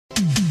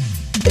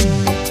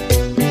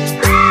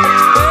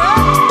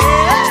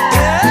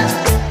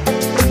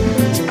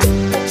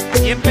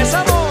Y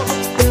empezamos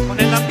con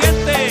el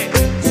ambiente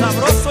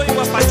sabroso y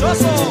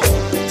guapachoso.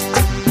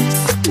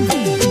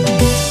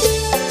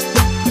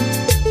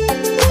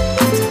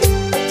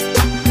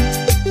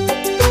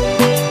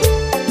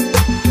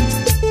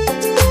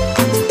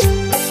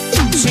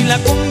 Si la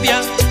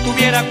cumbia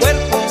tuviera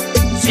cuerpo,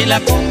 si la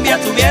cumbia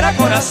tuviera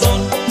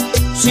corazón,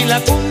 si la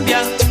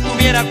cumbia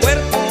tuviera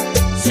cuerpo,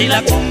 si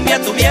la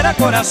cumbia tuviera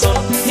corazón.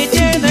 Ni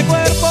tiene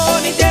cuerpo,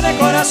 ni tiene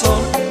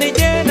corazón, ni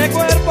tiene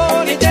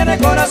cuerpo, ni tiene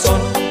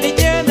corazón, ni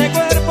tiene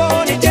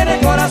cuerpo, ni tiene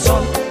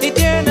corazón, ni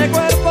tiene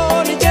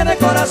cuerpo, ni tiene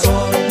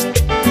corazón.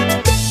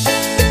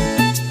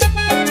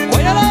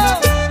 ¡Óyalo!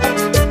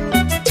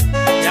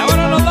 Y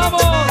ahora nos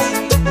vamos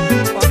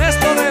con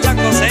esto de la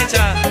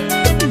cosecha.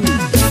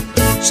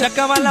 Se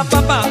acaba la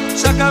papa,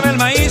 se acaba el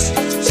maíz,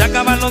 se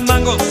acaban los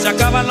mangos, se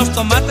acaban los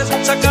tomates,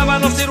 se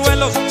acaban los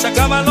ciruelos, se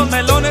acaban los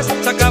melones,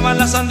 se acaban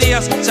las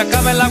sandías, se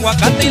acaba el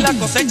aguacate y la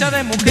cosecha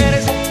de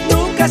mujeres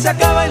nunca se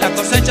acaba, y la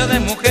cosecha de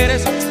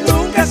mujeres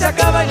nunca se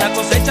acaba, y la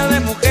cosecha de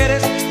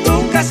mujeres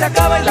nunca se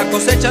acaba, y la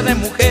cosecha de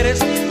mujeres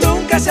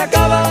nunca se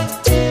acaba.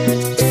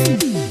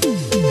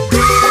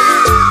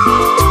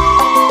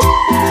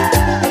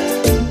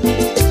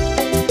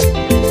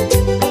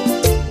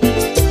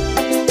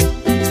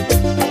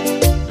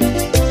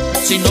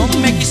 Si no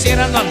me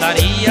quisieras no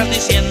andarías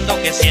diciendo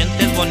que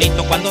sientes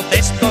bonito cuando te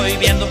estoy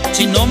viendo.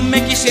 Si no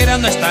me quisieras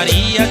no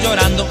estarías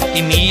llorando.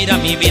 Y mira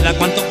mi vida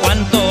cuánto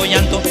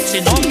llanto.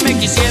 Si no me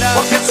quisieras,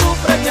 porque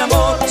sufres mi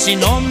amor. Si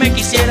no me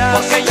quisieras,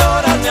 porque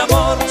lloras mi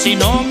amor. Si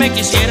no me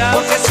quisieras,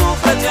 porque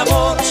sufres mi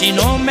amor. Si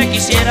no me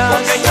quisieras,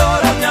 porque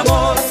lloras mi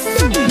amor.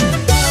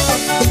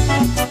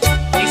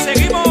 Y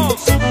seguimos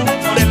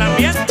con el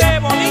ambiente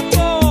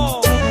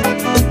bonito.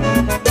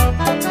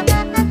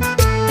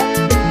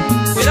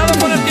 Cuidado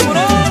con el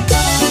tiburón.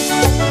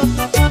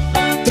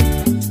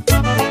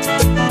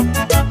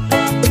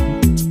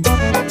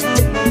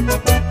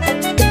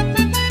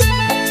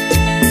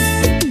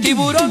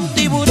 Tiburón,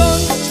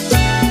 tiburón,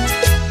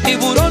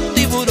 tiburón,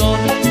 tiburón,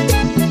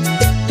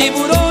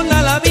 tiburón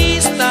a la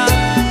vista,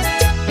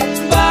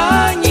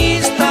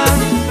 bañista.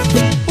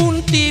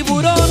 Un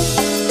tiburón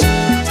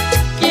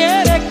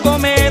quiere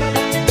comer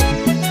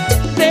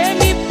de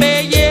mi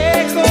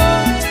pellejo,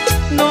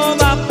 no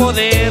va a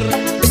poder.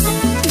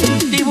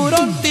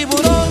 Tiburón,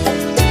 tiburón,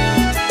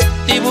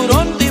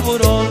 tiburón,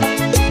 tiburón,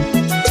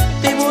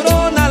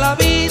 tiburón a la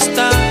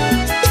vista,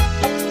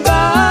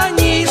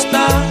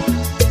 bañista.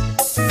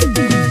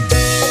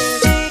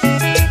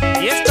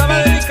 Y esta va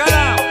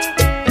dedicada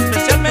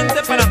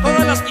especialmente para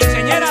todas las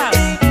quinceañeras.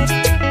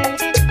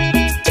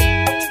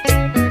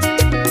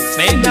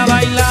 Ven a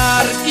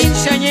bailar,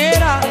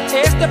 quinceañera,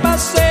 este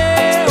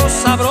paseo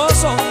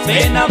sabroso.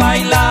 Ven a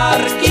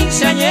bailar,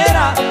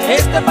 quinceañera,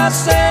 este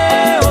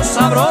paseo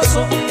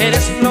sabroso.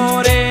 Eres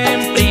flor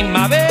en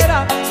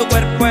primavera, tu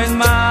cuerpo es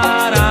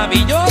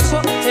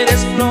maravilloso.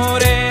 Eres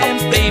flor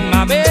en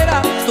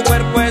primavera, tu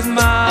cuerpo es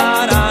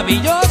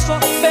maravilloso.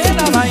 Ven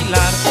a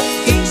bailar,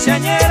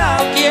 quinceañera,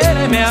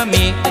 quiéreme a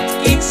mí.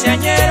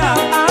 Quinceañera,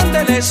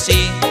 ándele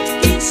sí.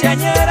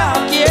 Quinceañera,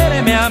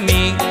 quiéreme a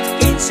mí.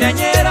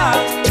 Quinceañera.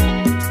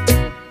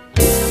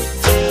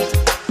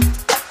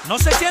 No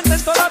se sienten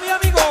todavía,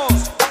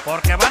 amigos,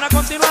 porque van a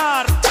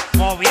continuar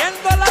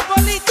moviendo la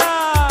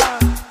colita.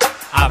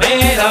 A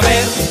ver,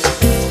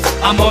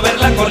 a mover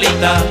la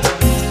colita.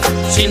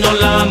 Si no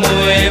la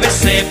mueves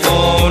se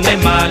pone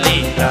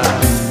malita.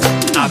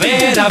 A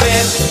ver,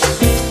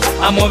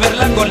 a mover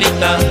la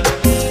colita.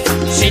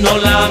 Si no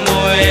la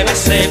mueves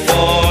se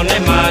pone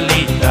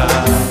malita.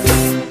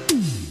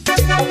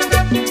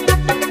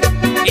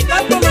 Y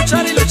tanto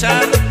luchar y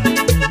luchar.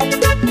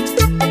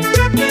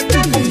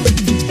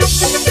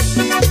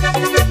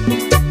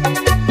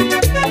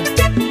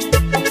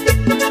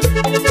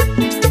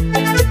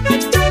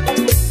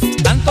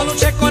 Tanto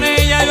luché con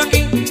ella yo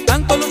aquí,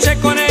 tanto luché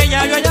con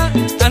ella yo allá,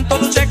 tanto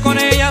luché con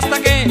ella hasta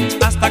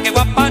que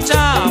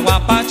guapacha,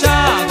 guapacha,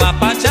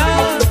 guapacha,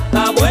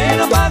 está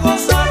buena pa'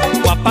 gozar.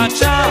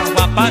 Guapacha,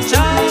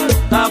 guapacha,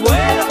 está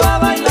buena pa'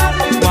 bailar.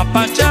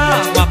 Guapacha,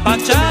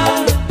 guapacha,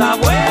 está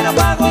buena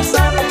pa'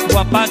 gozar.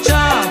 Guapacha,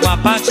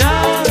 guapacha,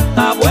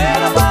 está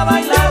buena pa'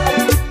 bailar.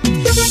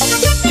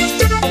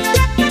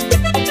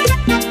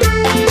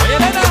 Oye,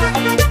 Elena,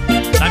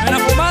 dame una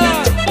fumada.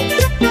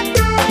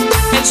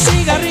 El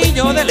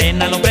cigarrillo de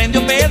Elena lo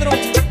prendió Pedro,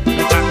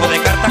 lo trajo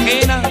de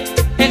Cartagena.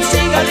 El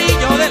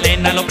cigarrillo de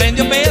Elena lo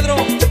prendió Pedro,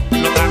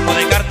 lo trajo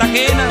de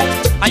Cartagena.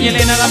 Ay,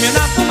 Elena, dame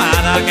una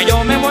fumada, que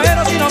yo me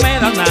muero si no me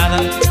das nada.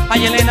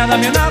 Ay, Elena,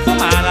 dame una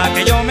fumada,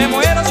 que yo me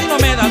muero si no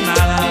me das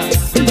nada.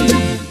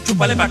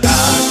 Chúpale pa' acá,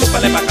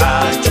 chúpale pa'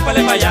 acá,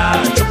 chúpale pa'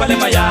 allá, chúpale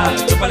pa' allá,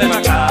 chúpale pa'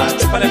 acá,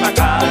 chúpale pa'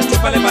 acá,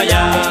 chúpale pa'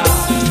 allá.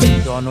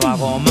 Yo no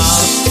hago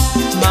más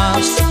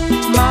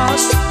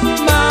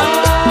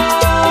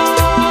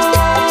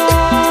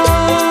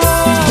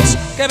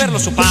que verlo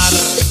chupar.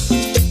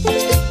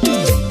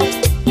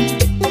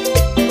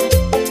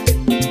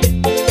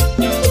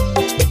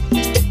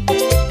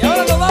 Y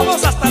ahora nos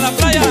vamos hasta la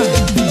playa.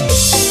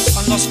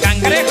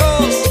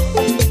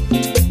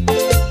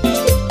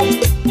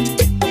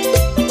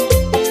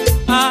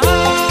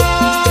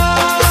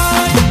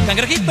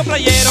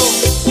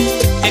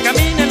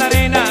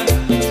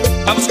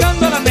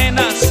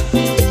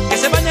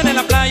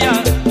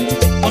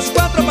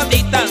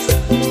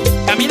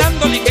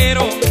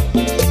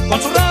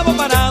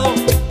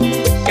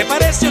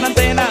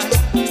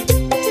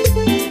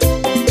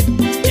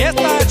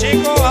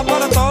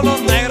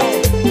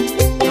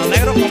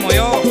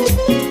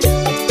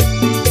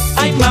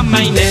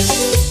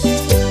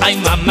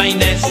 mamá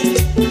Inés,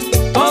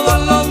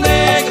 todos los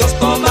negros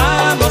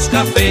tomamos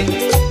café.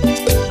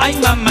 Ay,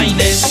 mamá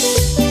Inés,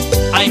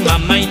 ay,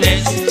 mamá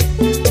Inés,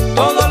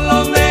 todos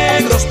los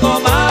negros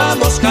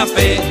tomamos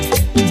café.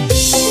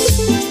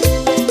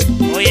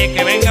 Oye,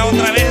 que venga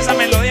otra vez esa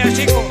melodía,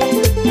 chico,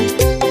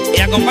 y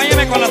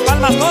acompáñame con las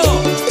palmas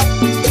todo.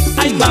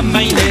 Ay,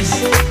 mamá Inés,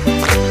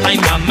 ay,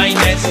 mamá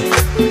Inés,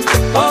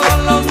 todos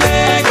los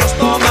negros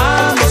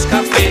tomamos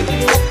café.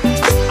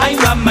 Ay,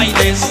 mamá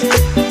Inés,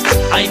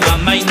 ay,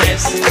 mamá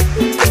Inés,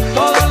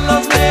 todos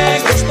los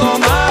negros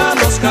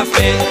tomamos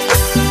café.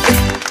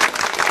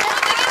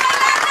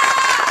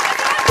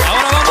 Y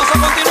ahora vamos a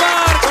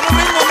continuar con un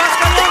ritmo más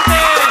caliente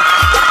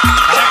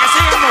para que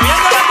sigan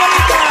moviendo la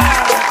colita.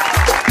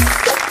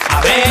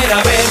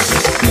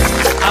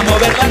 A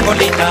mover la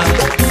colita,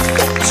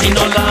 si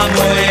no la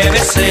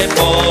mueves se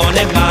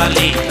pone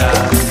malita.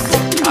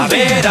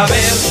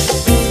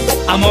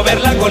 A mover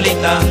la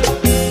colita,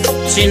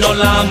 si no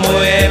la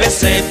mueves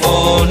se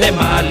pone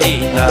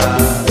malita.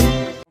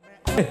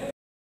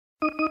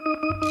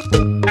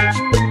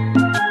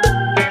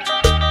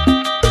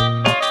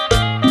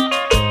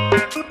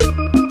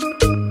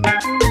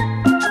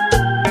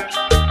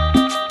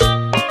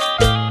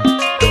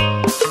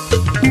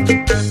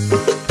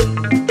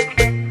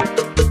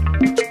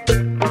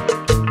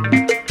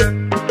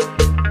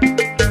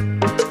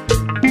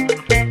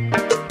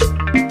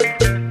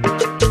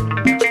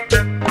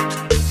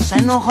 Se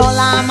enojó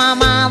la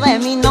mamá de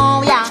mi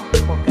novia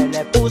porque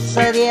le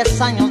puse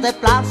 10 años de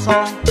plazo.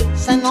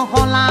 Se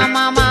enojó la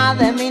mamá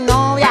de mi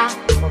novia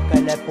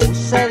porque le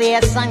puse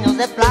 10 años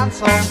de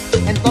plazo.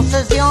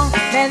 Entonces yo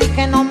le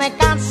dije no me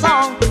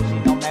caso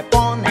si no me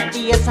ponen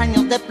 10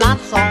 años de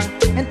plazo.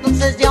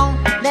 Entonces yo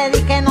le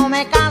dije no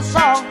me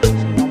caso si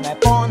no me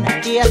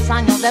ponen 10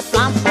 años de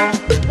plazo.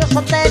 Yo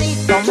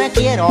solterito me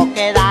quiero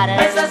quedar.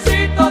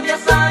 Necesito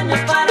 10 años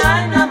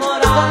para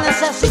enamorar. Yo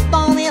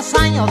necesito 10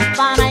 años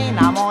para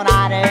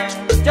enamorar.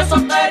 Yo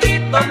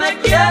solterito me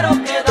quiero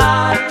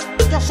quedar.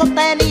 Yo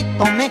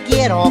solterito me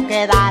quiero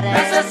quedar.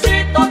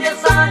 Necesito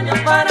 10 años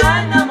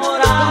para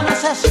enamorar. Yo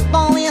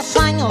necesito 10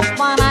 años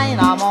para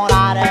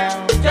enamorar.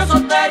 Yo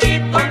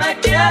solterito me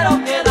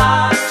quiero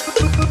quedar.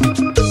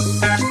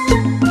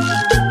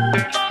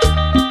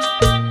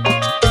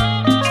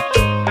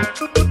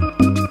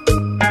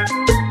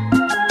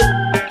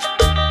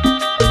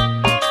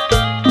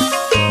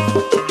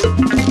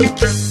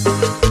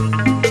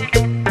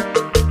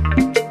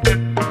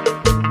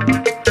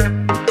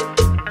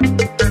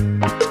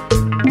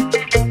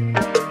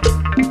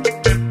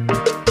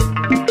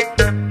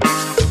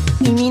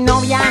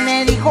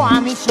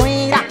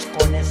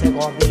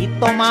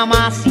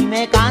 Mamá, si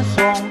me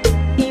caso.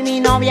 Y mi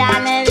novia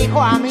le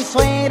dijo a mi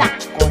suegra,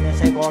 con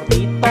ese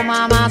gordito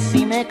mamá,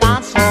 si me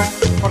caso.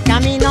 Porque a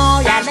mi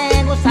novia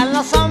le gustan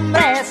los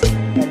hombres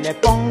que le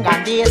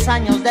pongan 10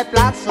 años de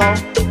plazo.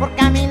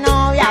 Porque a mi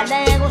novia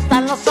le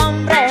gustan los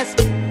hombres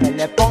que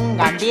le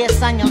pongan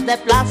 10 años de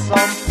plazo.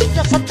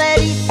 Yo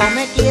solterito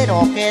me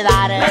quiero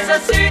quedar.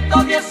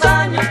 Necesito 10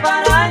 años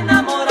para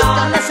enamorar.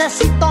 Yo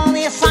necesito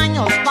 10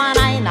 años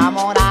para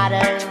enamorar.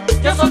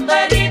 Yo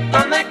solterito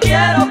me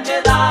quiero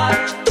quedar.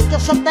 Yo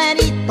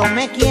solterito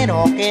me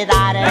quiero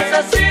quedar.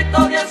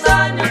 Necesito 10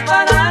 años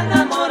para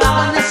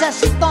enamorar. Yo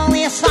necesito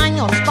 10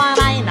 años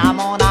para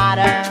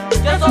enamorar.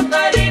 Yo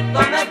solterito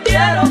me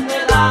quiero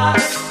quedar.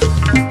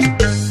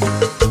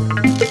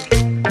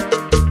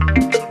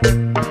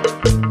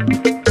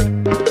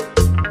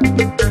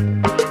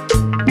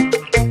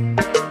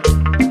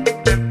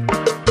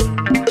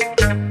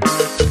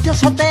 Yo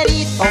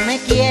solterito me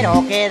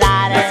quiero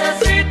quedar.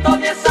 Necesito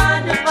 10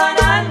 años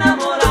para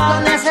enamorar.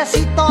 Yo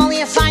necesito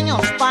 10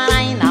 años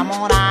para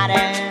enamorar.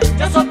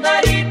 Yo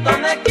solterito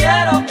me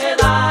quiero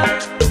quedar.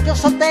 Yo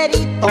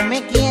solterito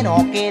me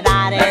quiero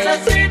quedar.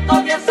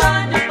 Necesito 10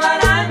 años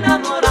para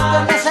enamorar.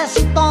 Yo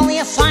necesito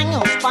 10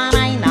 años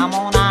para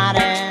enamorar.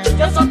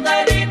 Yo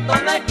solterito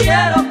me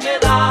quiero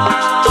quedar.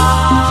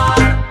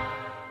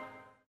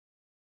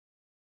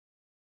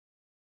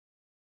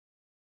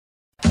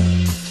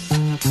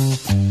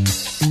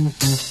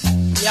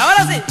 Y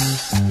ahora sí,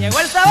 llegó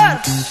el sabor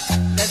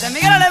desde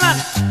Miguel Alemán,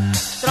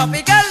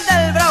 tropical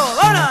del Bravo.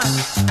 ¡Vámonos!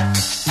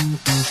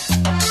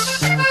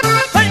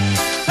 ¡Hey!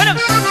 ¡Bueno!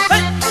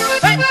 ¡Hey!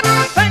 ¡Hey!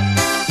 ¡Hey!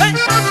 ¡Hey!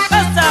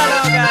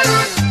 ¡Pásalo, cari!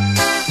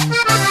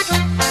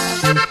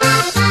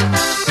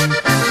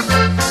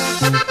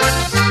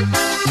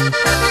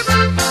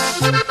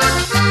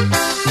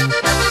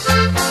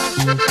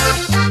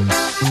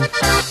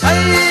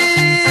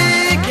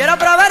 ¡Ay! Quiero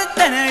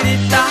probarte,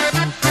 negrita,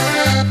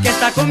 que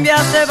esta cumbia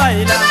se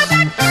baila.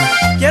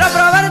 Quiero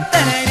probarte,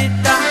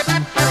 negrita,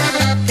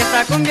 que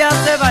esta cumbia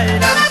se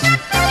baila.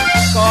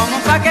 Como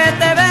un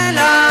paquete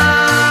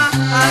vela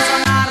al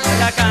sonar de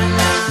la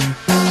caña.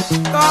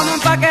 Como un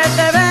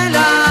paquete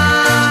vela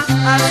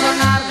al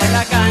sonar de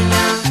la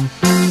caña.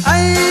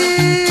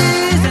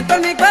 Ay, siento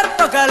en mi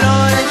cuerpo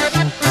calores,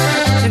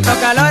 siento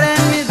calor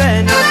en mis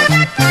venas.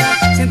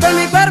 Siento en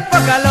mi cuerpo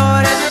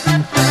calores,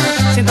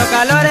 siento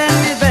calor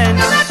en mis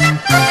venas.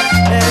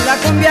 Es la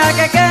cumbia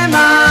que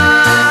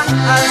quema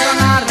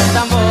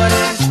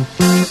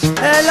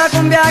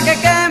cumbia que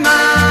quema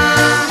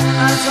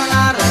al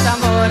sonar de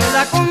tambores.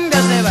 La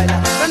cumbia se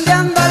baila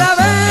prendiendo la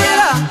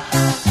vela,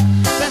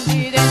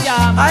 prendida en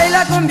llamas, ay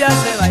la cumbia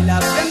se baila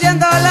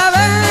prendiendo la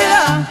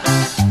vela,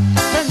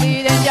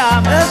 prendida en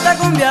llamas, esta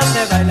cumbia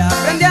se baila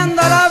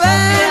prendiendo la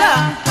vela,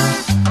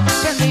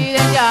 prendida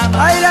en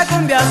llamas, ay la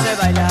cumbia se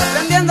baila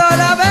prendiendo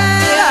la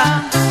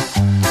vela,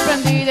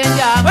 prendida en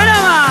llamas. bueno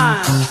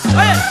más,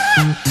 oye,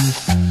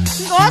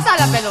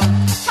 Gózala,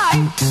 pelón. Ay.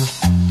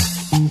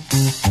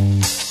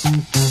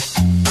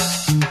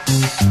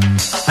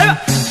 ahí va,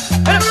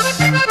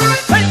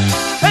 hey,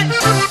 hey, hey,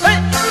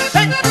 hey,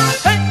 hey,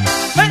 hey,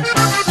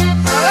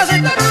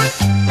 sabrosita.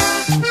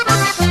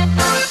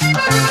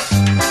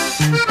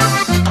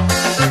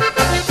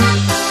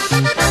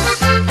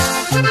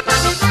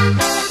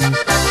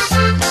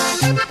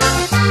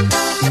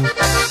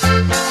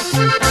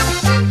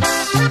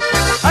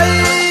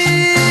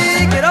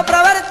 Ay, quiero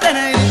probarte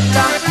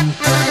negrita,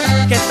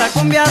 que esta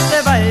cumbia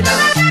se baila.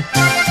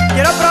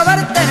 Quiero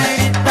probarte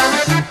negrita,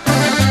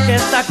 que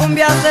esta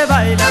cumbia se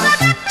baila.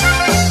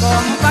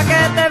 Con un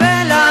paquete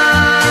vela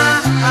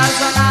al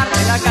sonar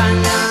de la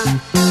caña,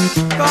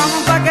 con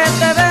un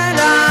paquete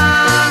vela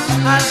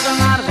al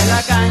sonar de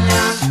la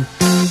caña.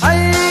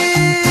 Ay,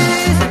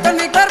 siento en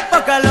mi cuerpo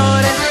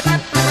calores,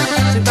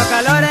 siento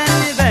calor en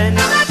mis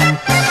venas,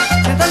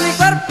 siento en mi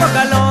cuerpo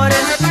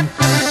calores,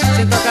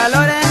 siento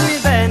calor en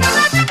mis venas.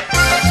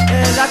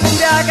 Es la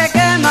cumbia que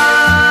quema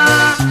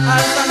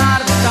al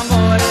sonar de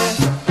tambores,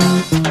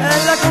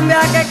 es la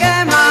cumbia que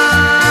quema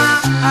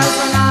al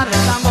sonar de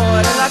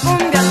tambores. La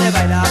cumbia se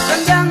baila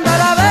prendiendo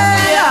la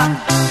vela,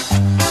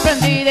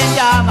 Prendida en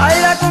llamas,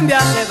 ay la cumbia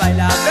se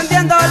baila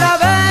prendiendo la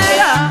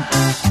vela,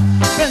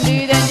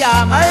 prendida en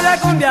llamas, ay la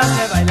cumbia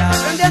se baila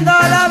prendiendo la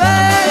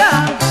vela,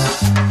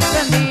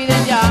 prendida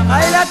en llamas.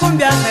 ay la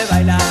cumbia se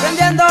baila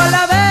prendiendo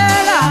la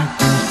vela,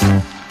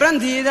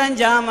 prendida en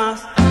llamas.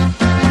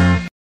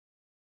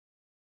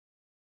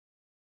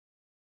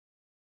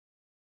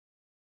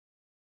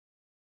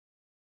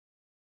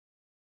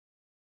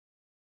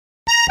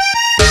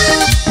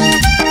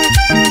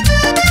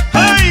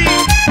 ¡Ay!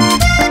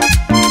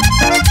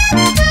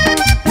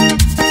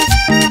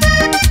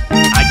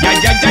 ¡Ay, ay,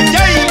 ay, ay,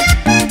 ay!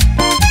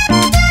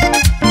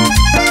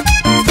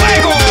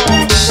 ¡Fuego!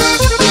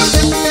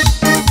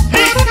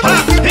 ¡Hi-ha,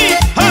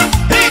 hi-ha,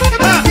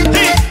 hi-ha,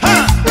 hi-ha!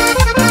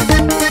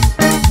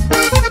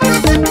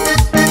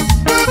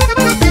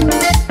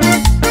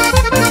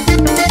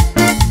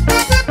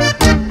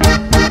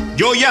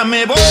 Yo ya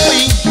me voy,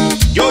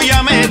 yo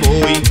ya me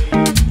voy,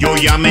 yo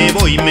ya me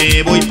voy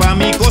pa'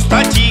 mi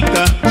Costa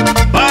Chica,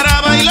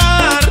 para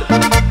bailar,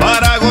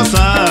 para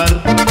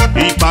gozar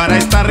y para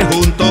estar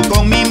junto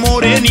con mi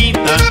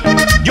morenita.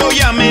 Yo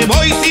ya me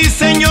voy, sí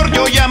señor,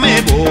 yo ya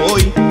me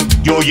voy,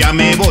 yo ya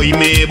me voy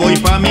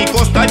pa' mi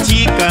Costa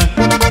Chica,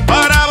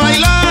 para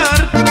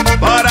bailar,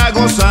 para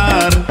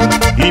gozar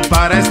y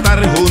para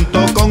estar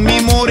junto con mi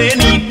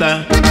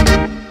morenita.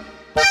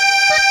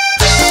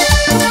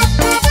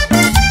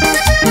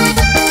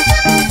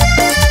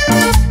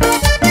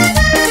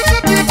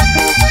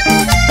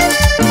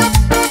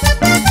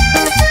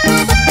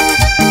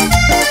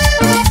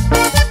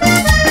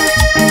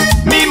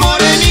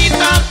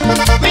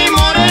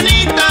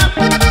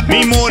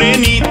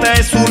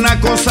 Es una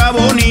cosa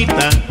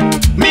bonita,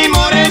 mi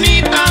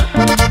morenita,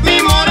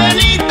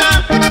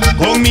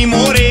 con mi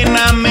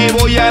morena me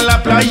voy a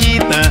la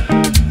playita.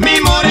 Mi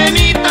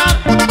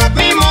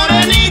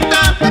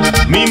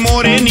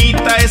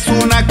morenita, es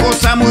una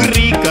cosa muy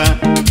rica.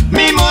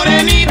 Mi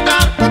morenita,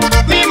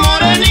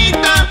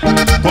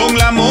 con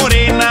la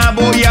morena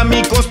voy a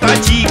mi Costa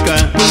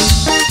Chica.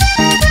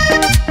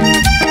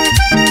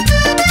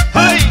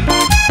 ¡Ay!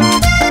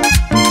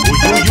 ¡Uy,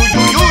 uy, uy,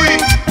 uy, uy!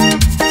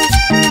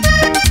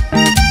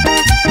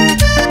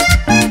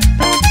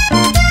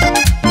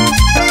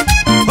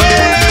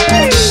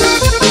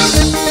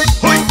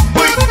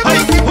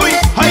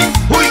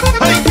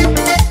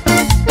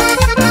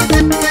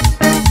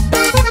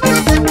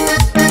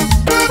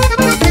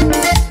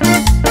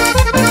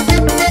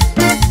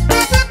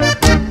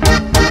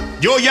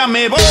 Yo ya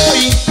me voy,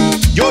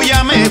 yo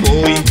ya me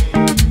voy,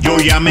 yo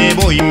ya me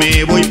voy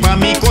pa'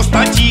 mi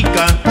Costa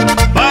Chica,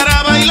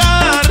 para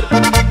bailar,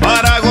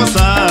 para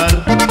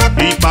gozar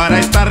y para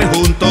estar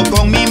junto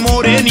con mi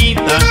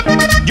morenita.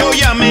 Yo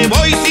ya me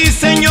voy, sí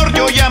señor,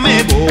 yo ya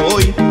me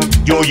voy,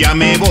 yo ya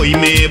me voy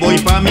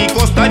pa' mi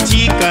Costa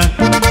Chica,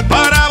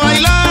 para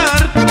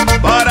bailar,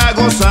 para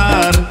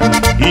gozar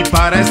y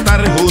para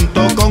estar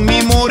junto con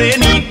mi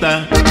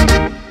morenita.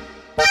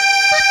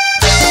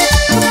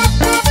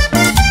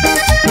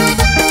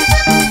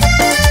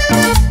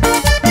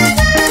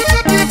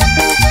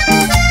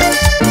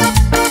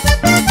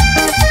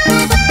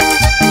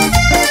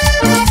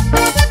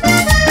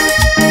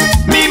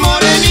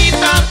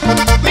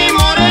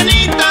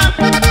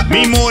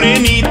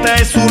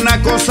 Es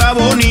una cosa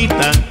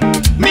bonita,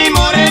 mi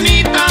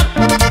morenita,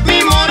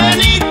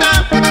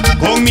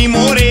 con mi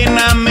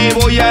morena me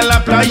voy a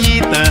la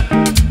playita.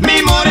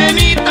 Mi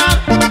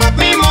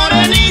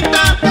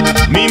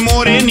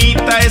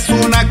morenita, es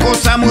una cosa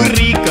cosa muy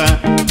rica.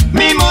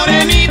 Mi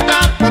morenita,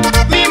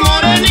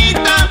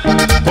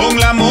 con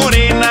la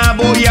morena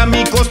voy a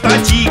mi Costa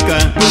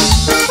Chica.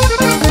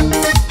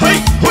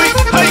 ¡Hey, huy,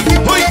 hey,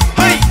 huy,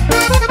 hey!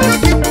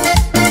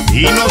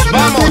 Y nos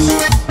vamos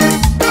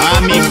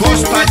a mi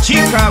Costa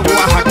Chica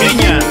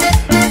oaxaqueña.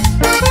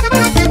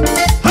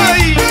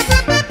 ¡Hey!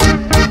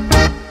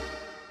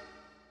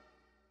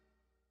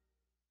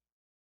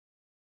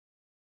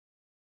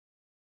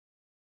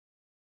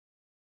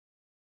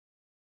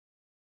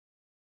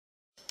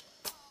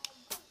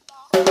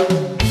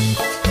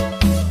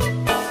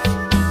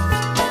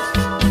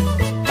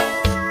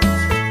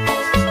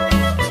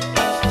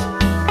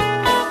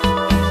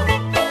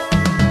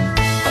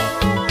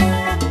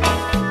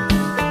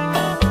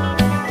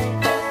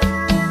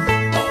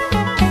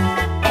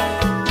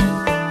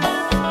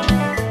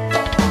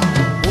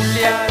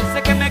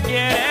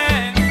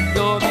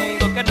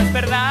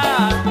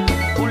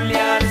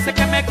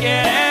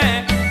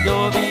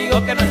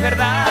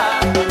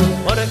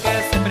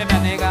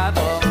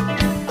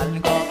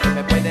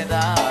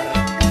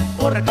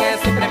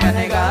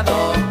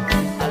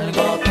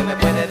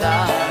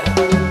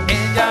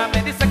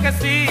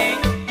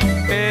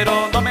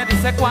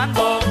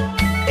 Cuándo.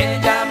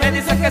 Ella me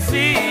dice que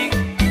sí,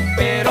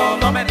 pero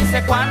no me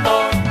dice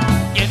cuándo.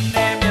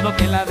 Tiene miedo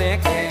que la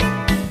deje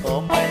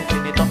como el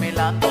chinito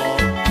milando.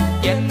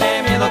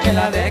 Tiene miedo que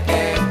la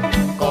deje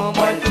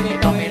como el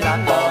chinito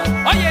milando.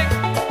 Oye,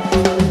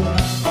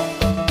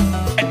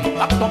 el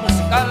impacto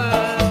musical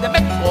de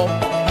México,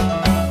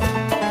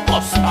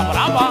 Costa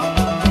Brava.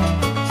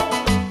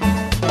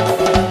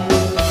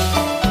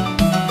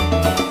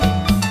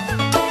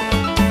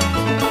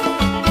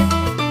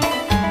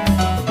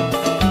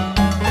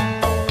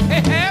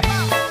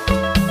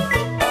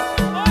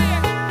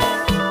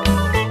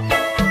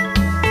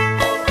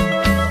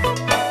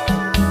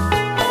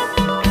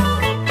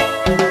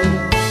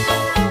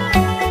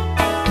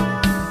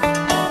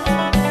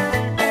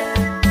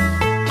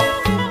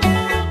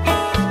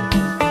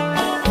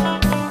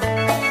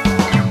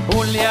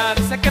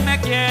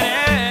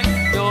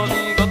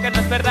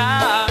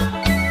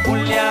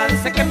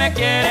 Me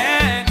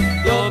quiere,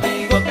 yo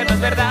digo que no es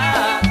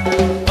verdad,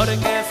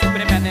 porque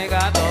siempre me ha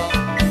negado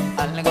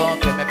algo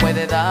que me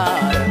puede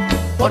dar,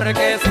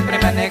 porque siempre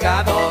me ha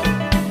negado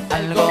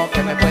algo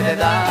que me puede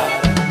dar.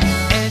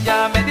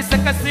 Ella me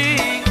dice que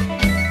sí,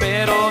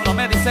 pero no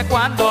me dice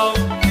cuándo.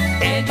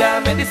 Ella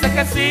me dice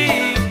que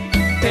sí,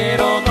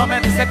 pero no me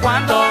dice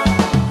cuándo.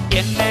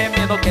 Tiene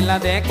miedo que la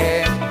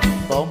deje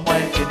como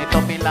el chinito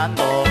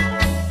milando.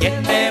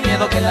 Tiene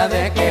miedo que la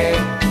deje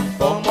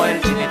como el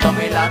chinito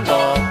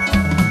milando.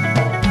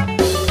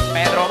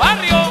 Pedro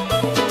Barrio,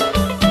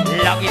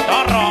 la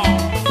guitarra.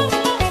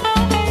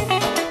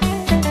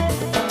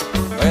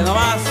 Ve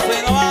nomás,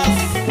 ve nomás.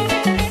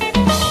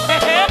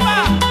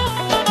 ¡Epa!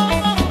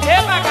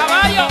 ¡Epa,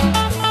 caballo!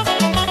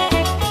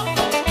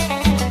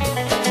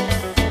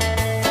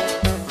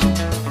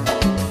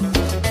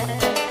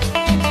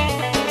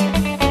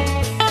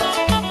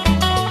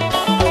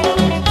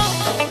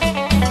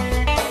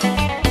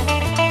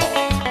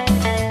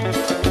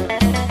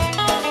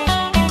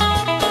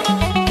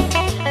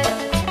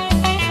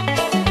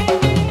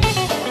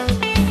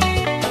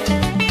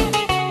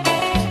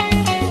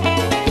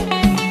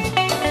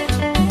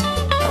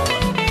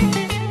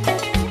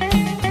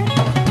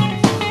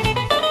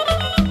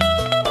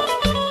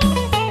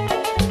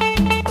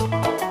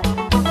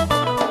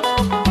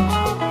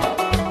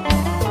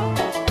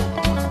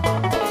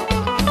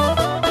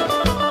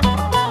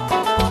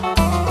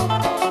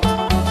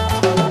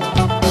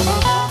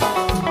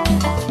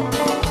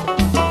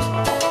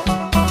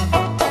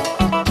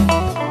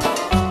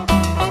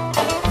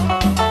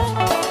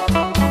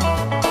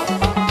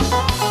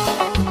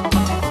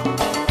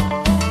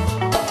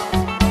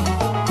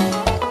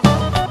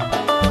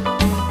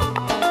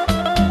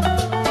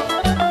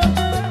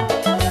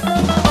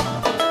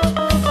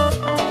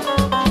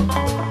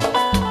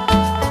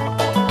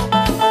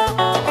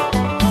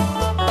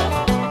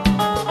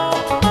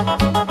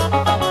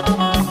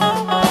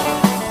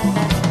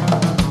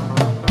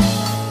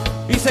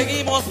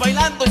 seguimos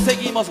bailando y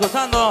seguimos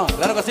gozando.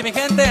 Claro que sí, mi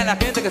gente. La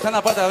gente que está en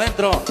la parte de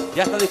adentro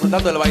ya está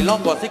disfrutando del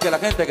bailongo. Así que la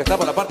gente que está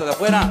por la parte de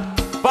afuera,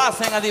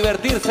 pasen a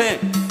divertirse,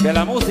 que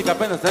la música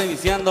apenas está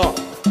iniciando.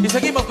 Y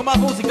seguimos con más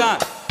música.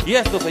 Y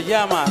esto se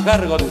llama, a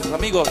cargo de sus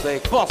amigos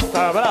de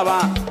Costa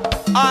Brava,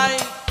 Ay,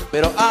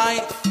 pero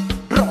ay,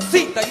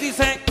 Rosita. Y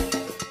dice,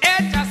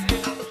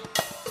 échasela.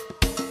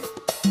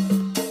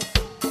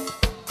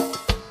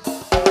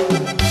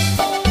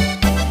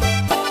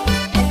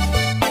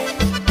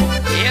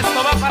 Y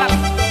esto va para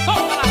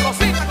toda la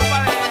Rosita,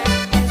 compadre.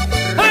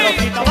 ¡Hey!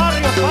 Rosita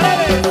Barrios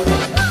Paredes.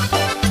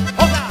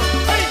 ¡Hola!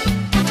 ¡Hey!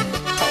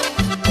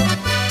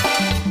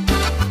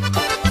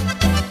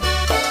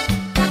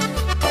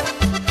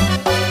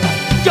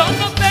 Yo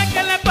no sé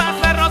qué le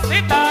pasa a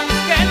Rosita,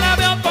 que la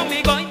veo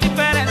conmigo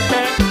indiferente.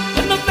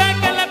 Yo no sé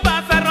qué le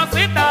pasa a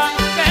Rosita,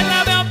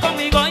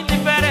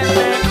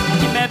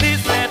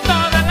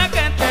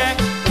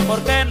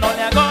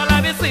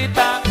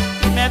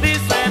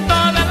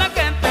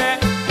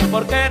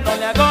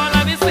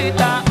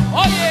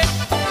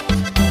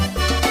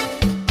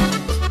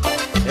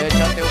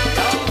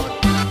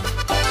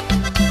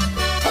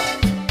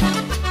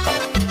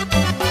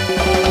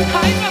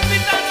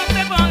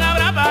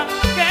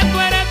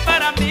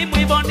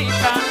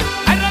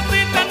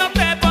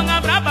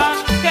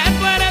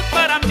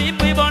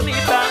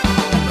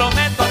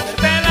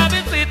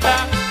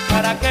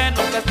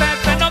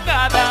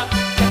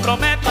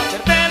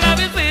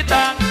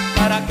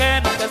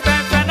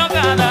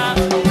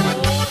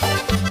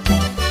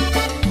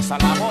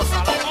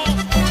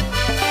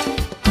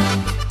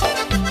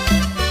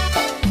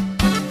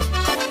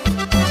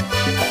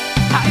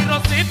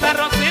 Rosita,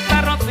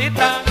 Rosita,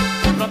 Rosita,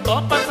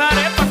 pronto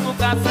pasaré por tu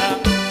casa.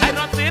 Ay,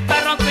 Rosita,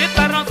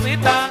 Rosita,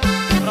 Rosita,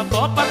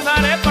 pronto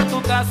pasaré por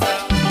tu casa.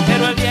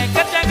 Pero el día en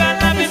que te hagan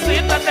la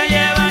visita te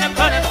llevaré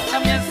flores,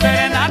 también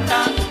serenata.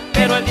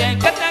 Pero el día en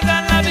que te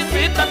hagan la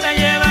visita te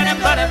llevaré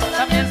flores,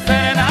 también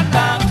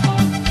serenata.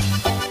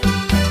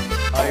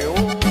 Ay,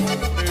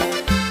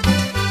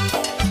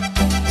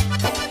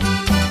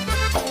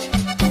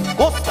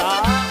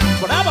 Costa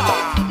Brava.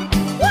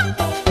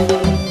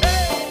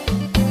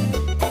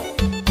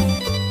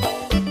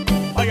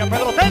 Vaya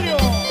Pedro Telio.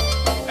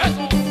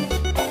 Eso.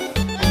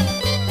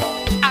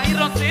 Ay,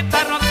 Rosita,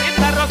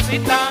 Rosita,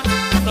 Rosita,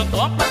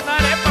 pronto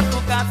pasaré por tu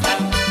casa.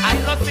 Ay,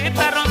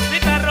 Rosita,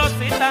 Rosita,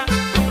 Rosita,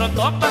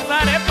 pronto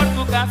pasaré por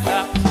tu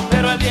casa.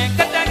 Pero el día en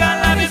que te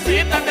hagan la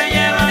visita te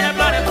llevaré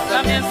flores,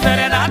 también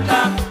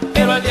serenata.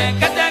 Pero el día en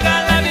que te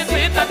hagan la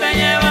visita te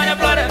llevaré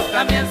flores,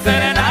 también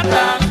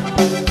serenata.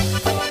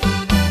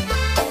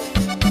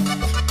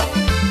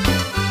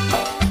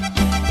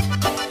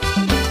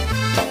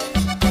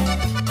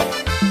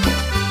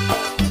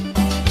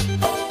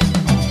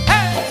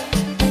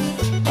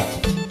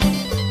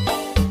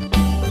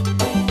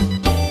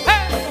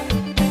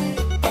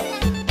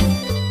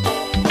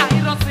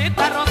 Ay,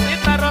 Rosita,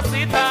 Rosita,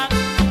 Rosita,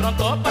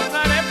 pronto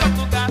pasaré por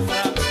tu casa.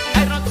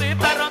 Ay,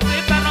 Rosita,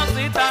 Rosita,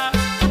 Rosita,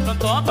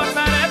 pronto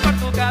pasaré por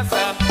tu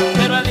casa.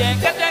 Pero el día en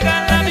que te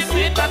hagan la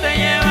visita te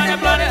llevaré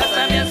flores,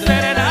 también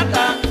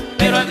serenata.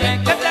 Pero el día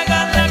en que te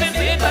hagan la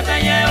visita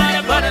te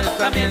llevaré flores,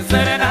 también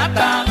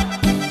serenata.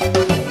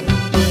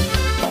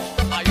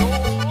 Ay, oh.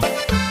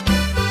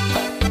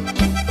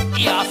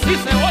 Y así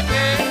se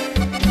oye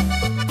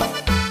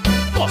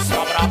Costa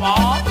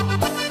Brava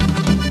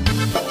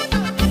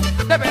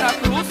de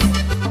Veracruz.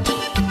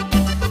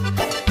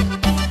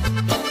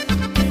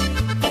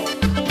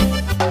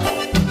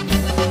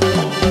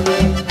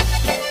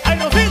 Ay,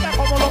 Rosita,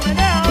 como lo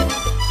menean.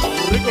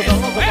 Rico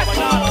sabroso para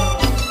bailar.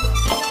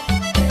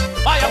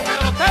 Vaya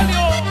Pedro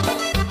Telio,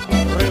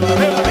 Arriba,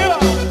 arriba, arriba.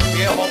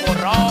 viejo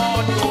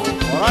borracho.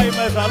 Por ahí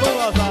me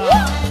saludas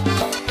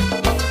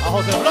a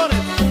José Flores.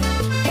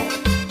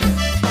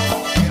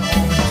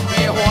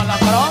 Viejo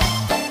alacrán.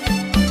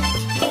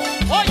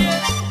 Oye,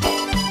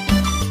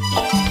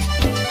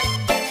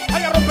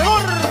 ¡Ay,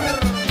 rompedor!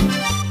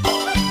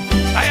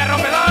 vaya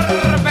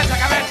rompedor, pecha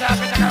cabeza,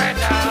 pecha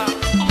cabeza.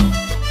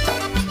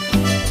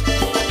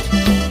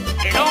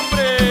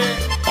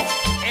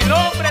 El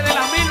hombre de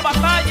las 1000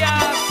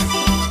 batallas,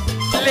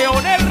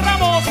 Leonel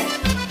Ramos.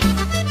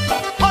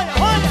 ¡Vaya,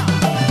 vaya!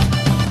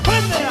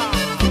 ¡Préndela!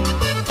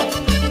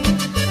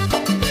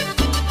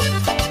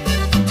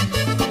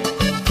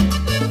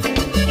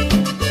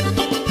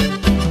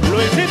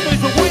 Luisito y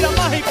su cuida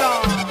mágica.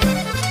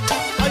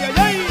 ¡Ay, ay,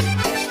 ay!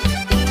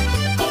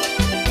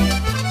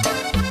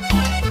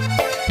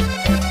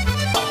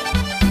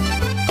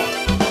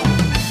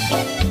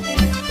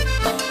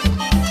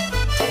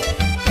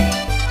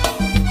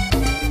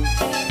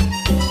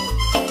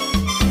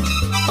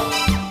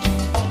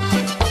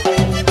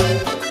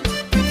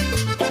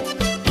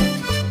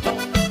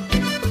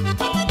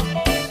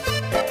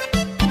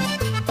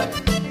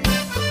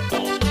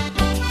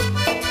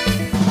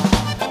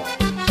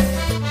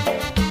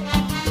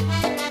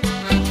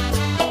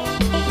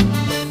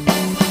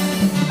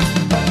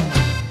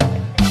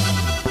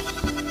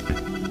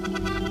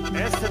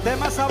 Este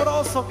tema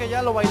sabroso que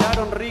ya lo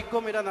bailaron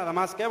rico, mira nada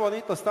más, qué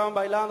bonito estaban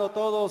bailando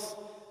todos.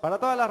 Para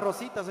todas las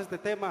rositas este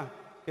tema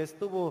que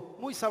estuvo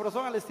muy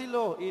sabrosón al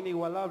estilo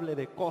inigualable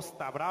de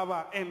Costa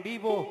Brava en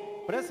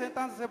vivo,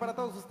 presentándose para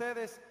todos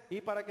ustedes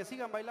y para que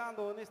sigan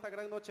bailando en esta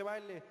gran noche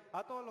baile.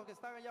 A todos los que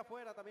están allá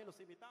afuera también los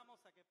invitamos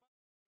a que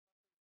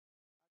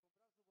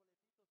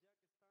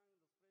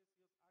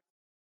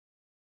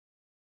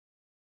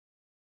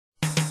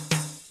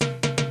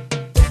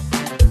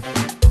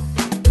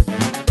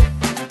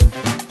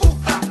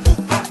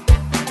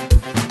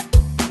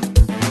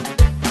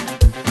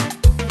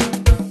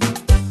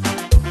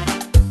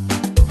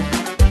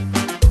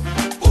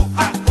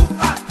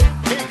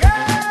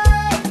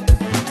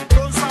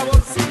Con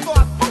saborcito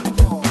a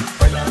pulpo.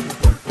 Baila tu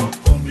cuerpo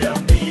cumbia,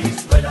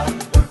 mis, baila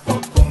tu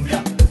cuerpo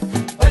cumbia,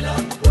 baila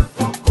tu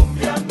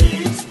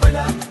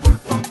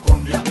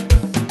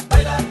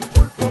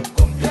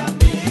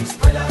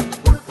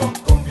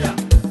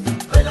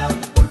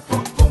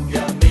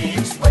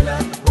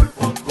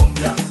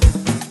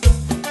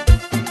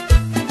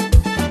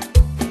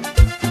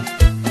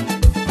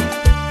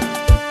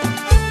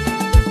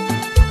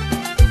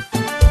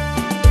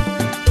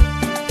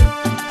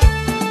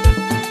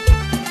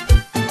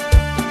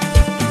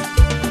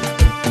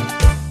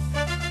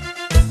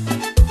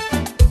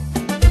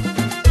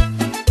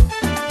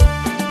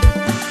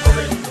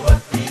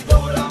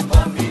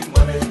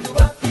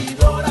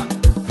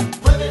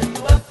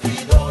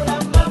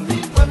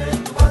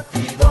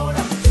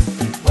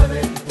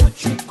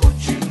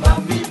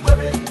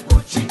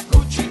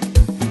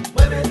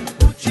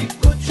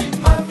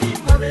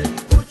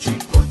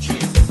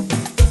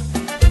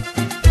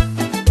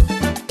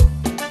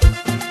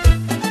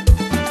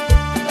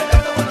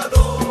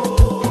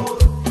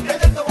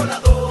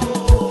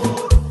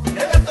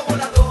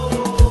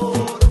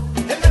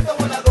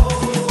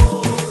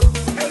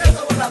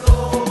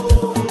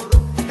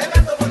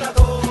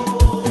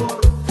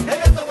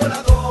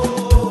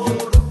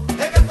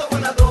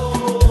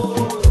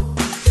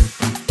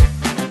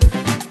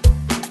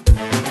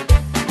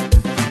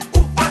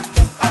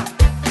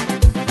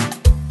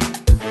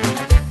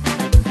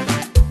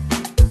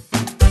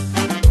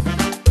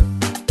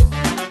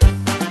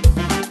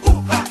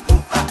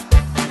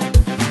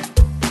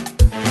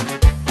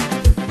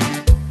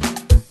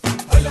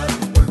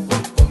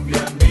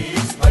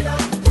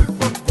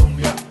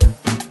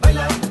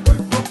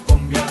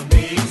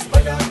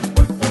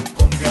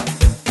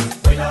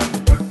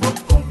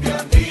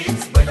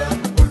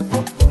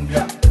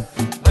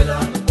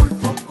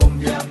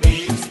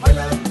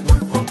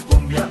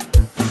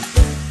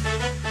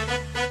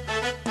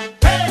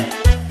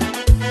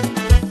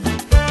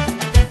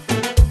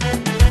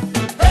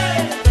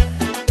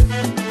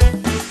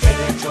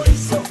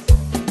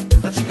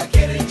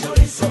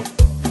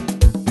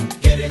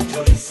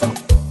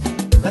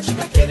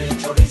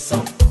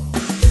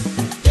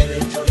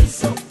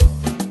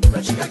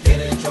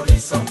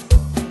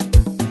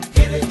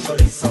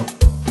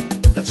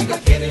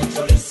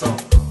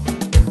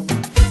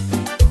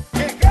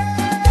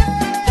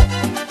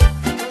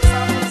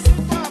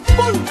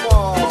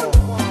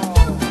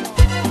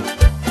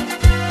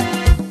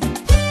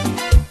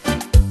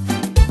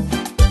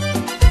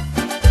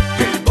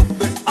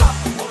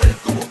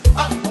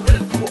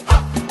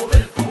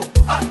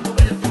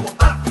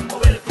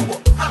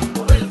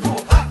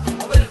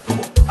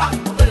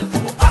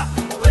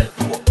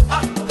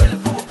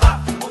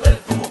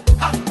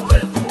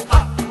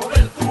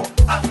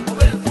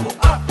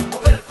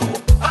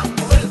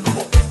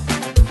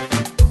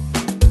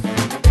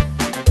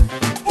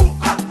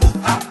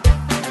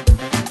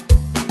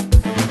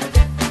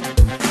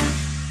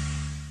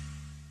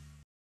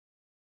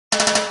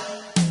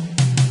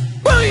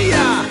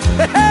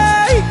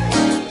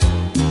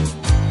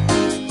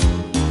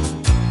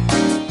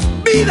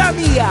vida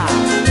mía.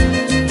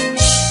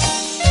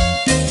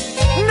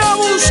 No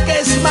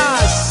busques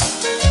más.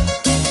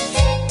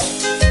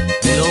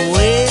 Lo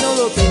bueno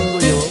lo tengo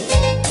yo.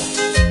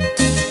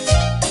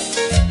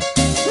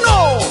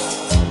 No.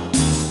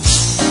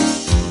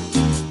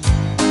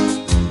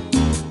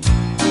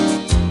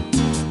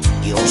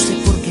 Yo sé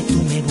por qué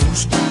tú me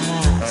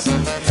buscas.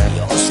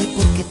 Yo sé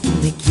por qué tú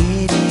me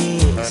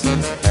quieres.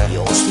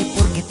 Yo sé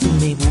por qué tú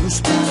me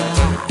buscas.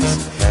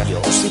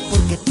 Yo sé por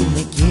qué tú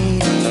me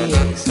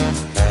quieres.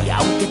 Y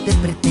aunque te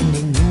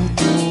pretenden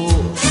muchos,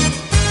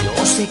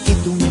 yo sé que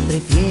tú me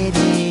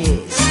prefieres.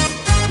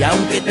 Y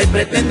aunque te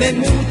pretenden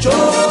muchos,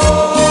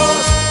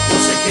 yo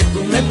sé que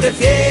tú me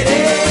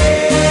prefieres.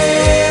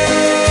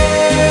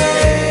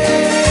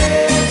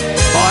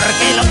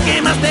 Porque lo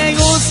que más te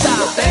gusta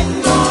lo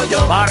tengo yo.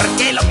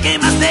 Porque lo que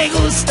más te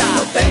gusta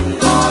lo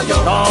tengo yo.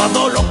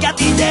 Todo lo que a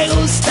ti te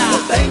gusta lo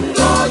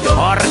tengo yo.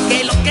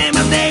 Porque lo que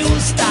más te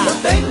gusta lo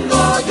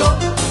tengo yo.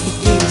 Y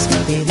quieres que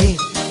te dé,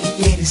 y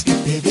quieres que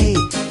te dé, y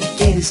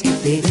quieres que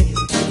te dé,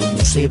 pero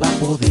no se va a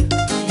poder.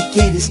 Y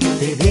quieres que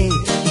te dé,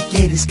 y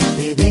quieres que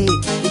te dé,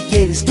 y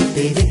quieres que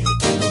te dé,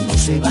 pero no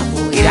se va a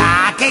poder.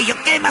 Mira aquello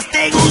que más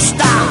te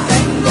gusta lo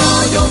tengo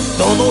yo.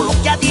 Todo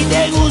lo que a ti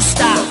te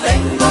gusta lo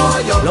tengo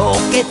yo. Lo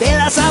que te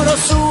da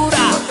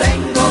sabrosura lo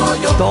tengo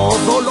yo.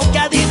 Todo lo que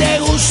a ti te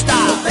gusta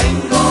lo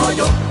tengo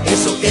yo.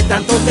 Eso que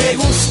tanto te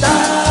gusta.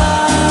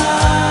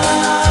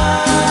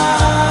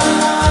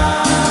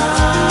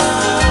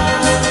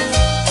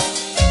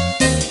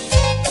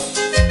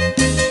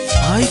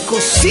 ¡Ay,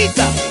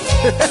 cosita!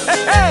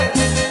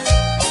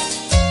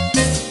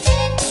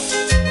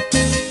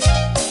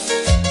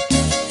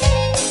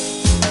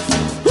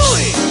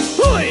 ¡Uy!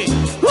 ¡Uy!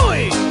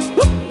 ¡Uy!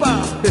 ¡Upa!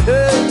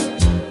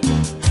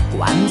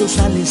 Cuando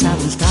sales a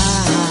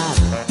buscar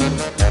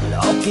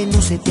lo que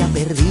no se te ha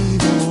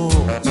perdido,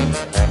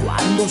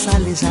 cuando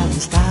sales a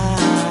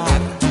buscar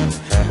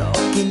lo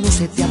que no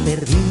se te ha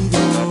perdido,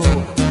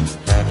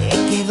 me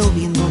quedo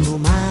viendo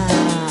nomás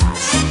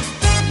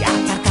y a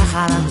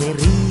carcajadas me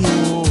río.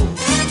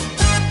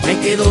 Me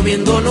quedo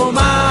viendo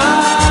nomás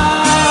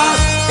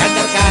y a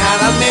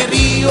carcajadas me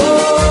río.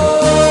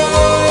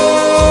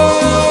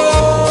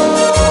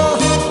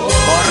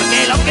 Porque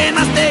lo que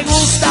más te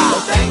gusta lo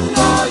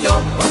tengo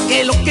yo.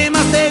 Porque lo que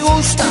más te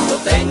gusta lo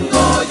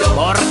tengo yo.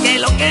 Porque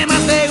lo que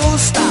más te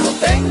gusta lo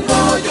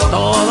tengo yo.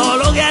 Todo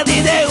lo que a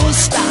ti te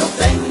gusta lo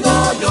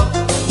tengo yo.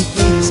 Y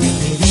quieres que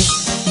te dé,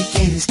 y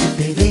quieres que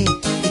te dé,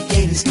 y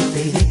quieres que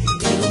te dé,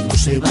 pero no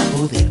se va a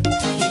poder.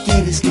 Y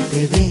quieres que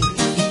te dé,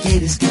 y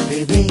quieres que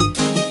te dé,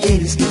 y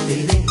quieres que te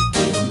dé,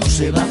 pero no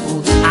se va a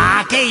poder.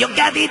 Aquello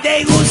que a ti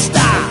te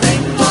gusta lo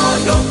tengo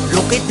yo.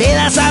 Lo que te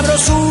da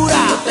sabrosura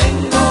lo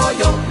tengo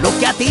yo. Lo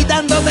que a ti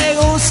tanto te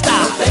gusta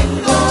lo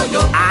tengo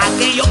yo.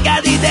 Aquello que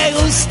a ti te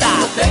gusta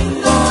lo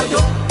tengo yo.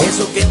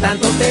 Eso que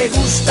tanto te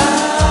gusta.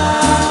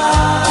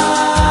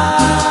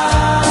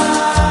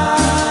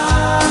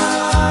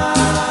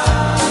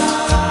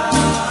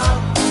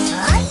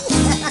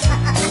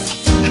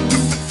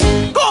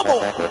 ¿Cómo?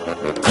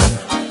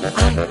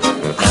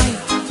 Ay,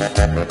 ay,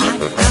 ay,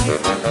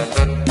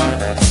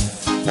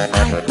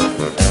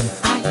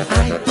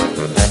 ay,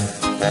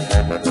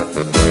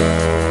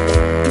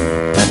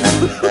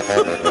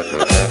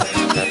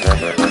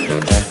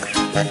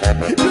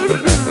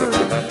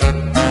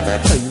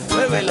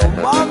 muévelo,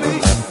 mami.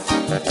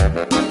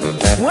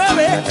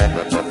 Mueve,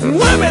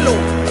 muévelo.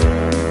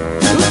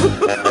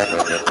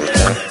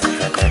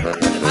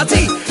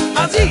 Así,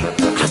 así,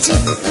 así,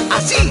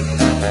 así.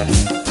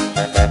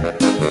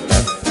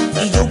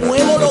 Y yo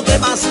muevo lo que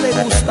más te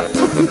gusta.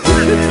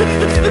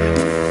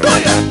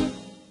 ¡Oiga!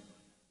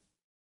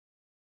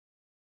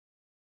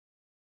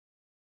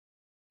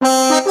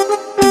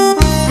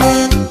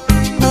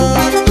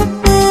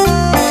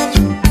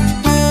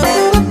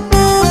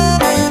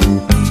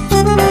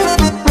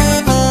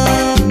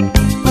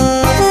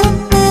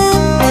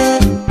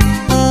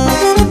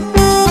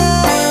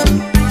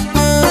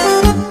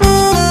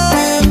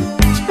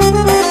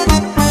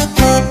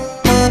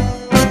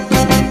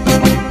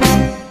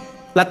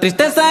 La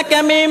tristeza que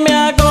a mí me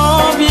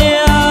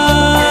agobia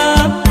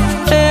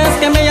es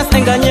que me hayas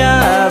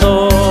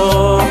engañado.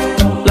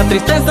 La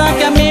tristeza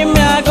que a mí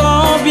me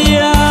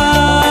agobia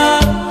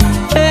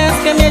es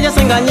que me hayas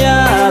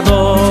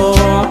engañado.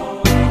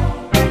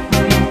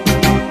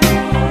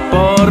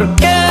 ¿Por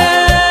qué?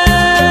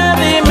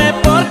 Dime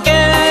por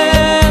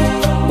qué.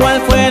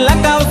 ¿Cuál fue la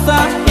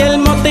causa y el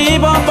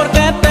motivo por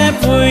qué te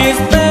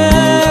fuiste?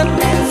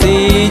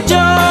 Si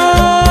yo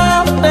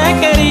te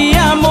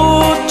quería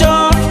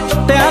mucho,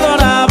 te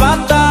adoraba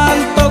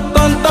tanto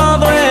con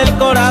todo el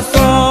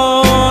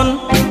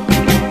corazón.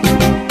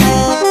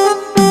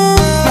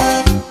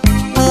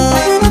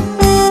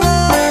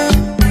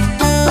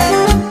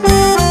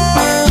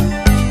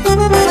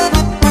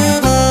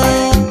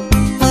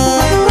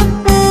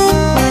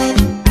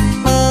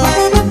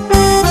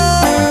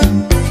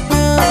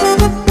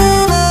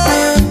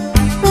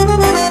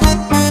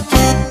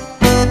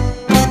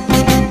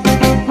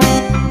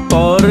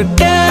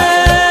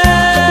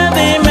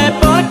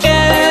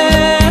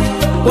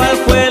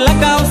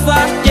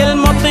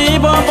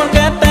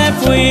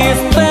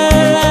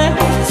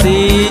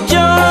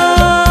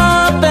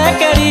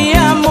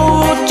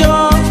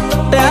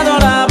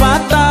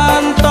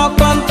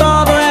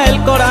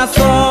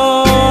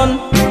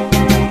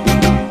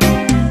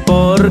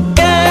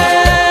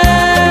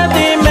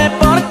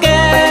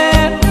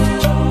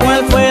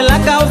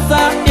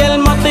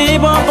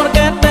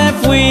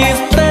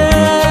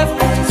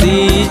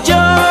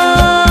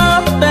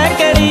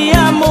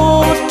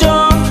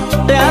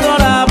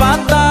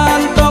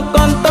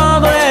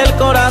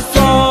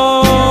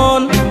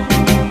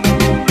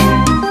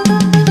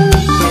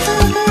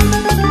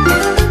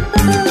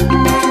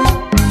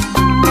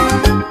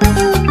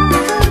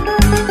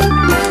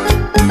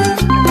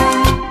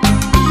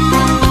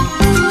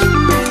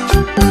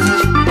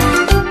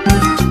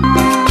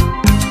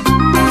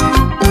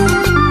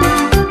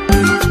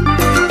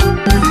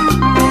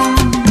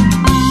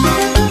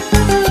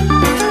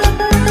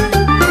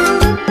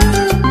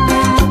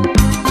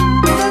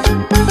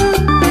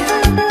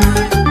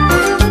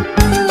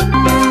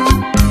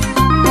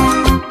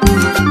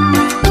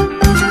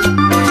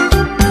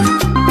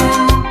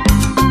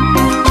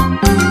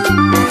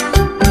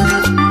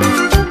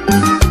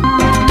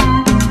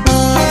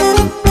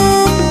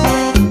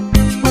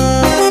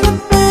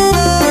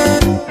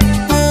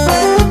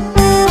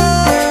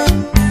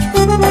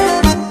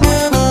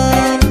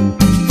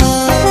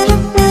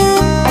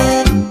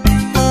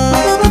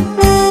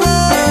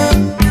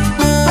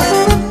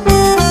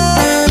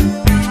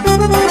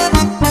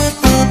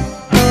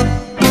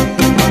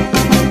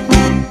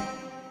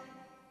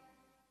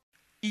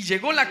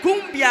 llegó la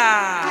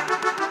cumbia.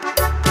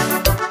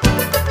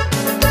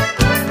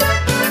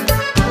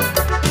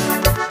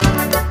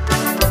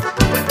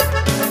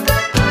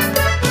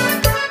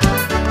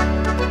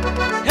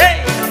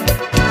 ¡Hey!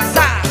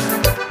 ¡Sa!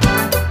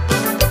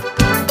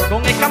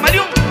 Con el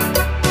camaleón.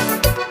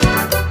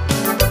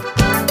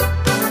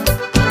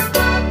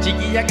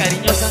 Chiquilla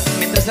cariñosa,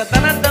 me traes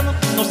atarantado,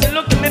 no sé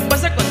lo que me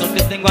pasa cuando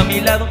te tengo a mi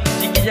lado.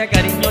 Chiquilla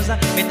cariñosa,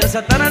 me traes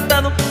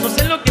atarantado, no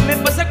sé lo que me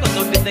pasa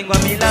cuando te tengo a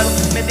mi lado.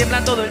 Me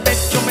tiembla todo el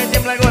pecho, me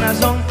tiembla el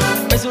corazón,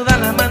 me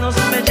sudan las manos,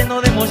 me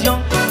lleno de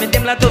emoción. Me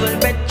tiembla todo el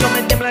pecho,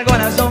 me tiembla el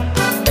corazón,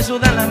 me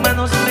sudan las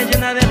manos, me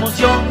llena de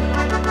emoción.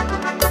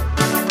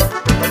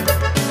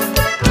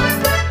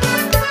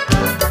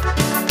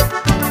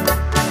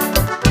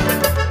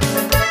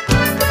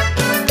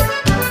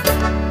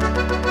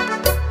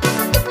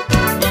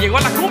 Y llegó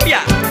la cumbia.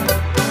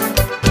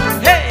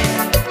 ¡Hey!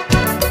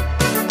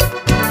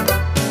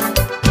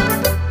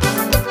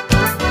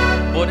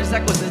 Por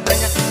esa cosa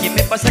extraña que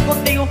me pasa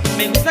contigo,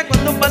 me gusta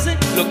cuando pase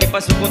lo que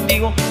pasó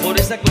contigo. Por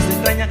esa cosa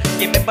extraña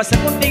que me pasa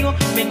contigo,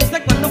 me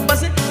gusta cuando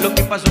pase lo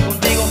que pasó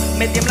contigo.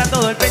 Me tiembla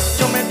todo el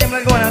pecho, me tiembla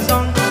el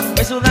corazón,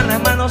 me sudan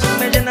las manos,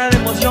 me llena de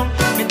emoción.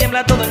 Me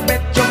tiembla todo el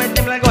pecho, me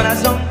tiembla el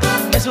corazón,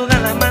 me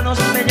sudan las manos,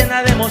 me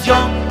llena de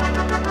emoción.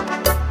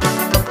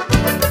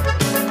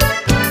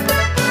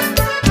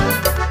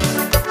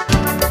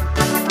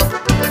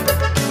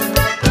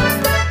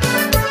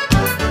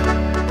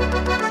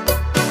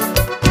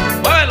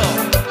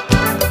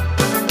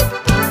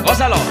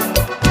 Gózalo.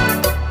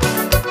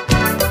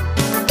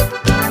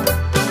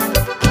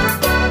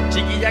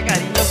 Chiquilla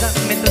cariñosa,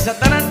 me traes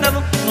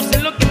atarantado, no sé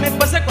lo que me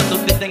pasa cuando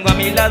te tengo a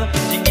mi lado.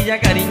 Chiquilla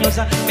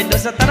cariñosa, me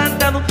traes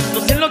atarantado, no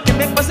sé lo que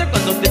me pasa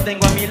cuando te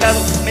tengo a mi lado.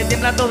 Me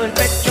tiembla todo el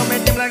pecho, me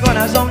tiembla el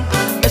corazón,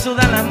 me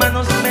sudan las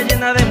manos, me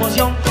llena de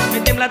emoción.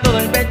 Me tiembla todo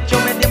el pecho,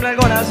 me tiembla el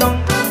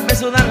corazón, me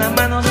sudan las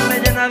manos, me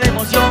llena de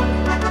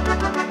emoción.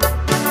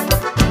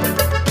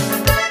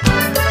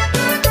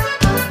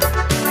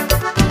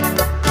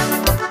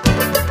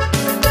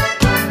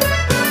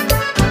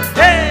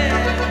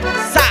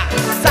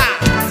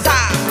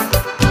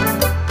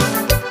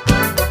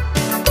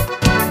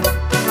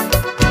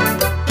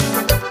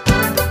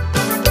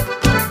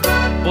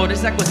 Por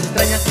esa cosa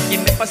extraña que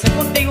me pasa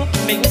contigo,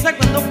 me gusta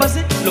cuando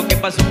pase lo que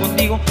pasó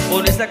contigo.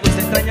 Por esa cosa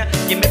extraña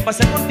que me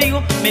pasa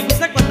contigo, me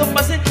gusta cuando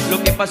pase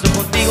lo que pasó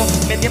contigo.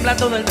 Me tiembla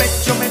todo el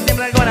pecho, me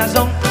tiembla el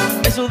corazón,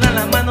 me sudan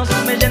las manos,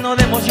 me lleno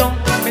de emoción.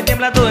 Me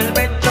tiembla todo el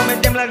pecho, me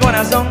tiembla el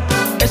corazón,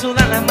 me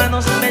sudan las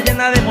manos, me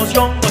llena de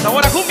emoción. Con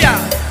sabor a cumbia.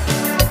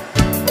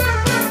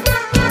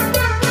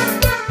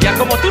 Ya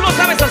como tú lo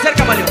sabes hacer,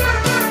 camaleón.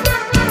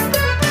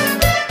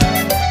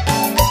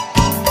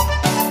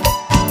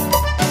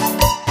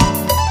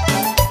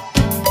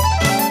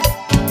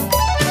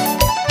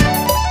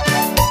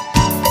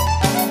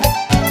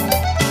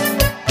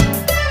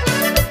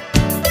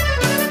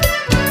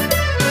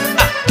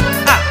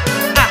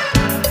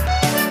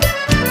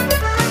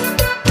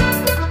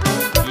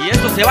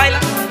 Se baila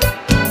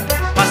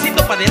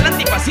pasito para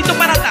adelante y pasito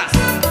para atrás,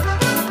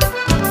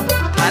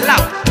 al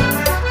lado,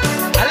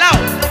 al lado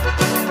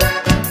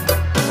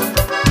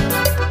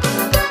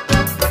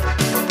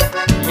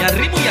y al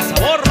ritmo y al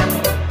sabor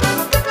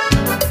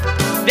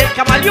del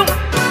camaleón.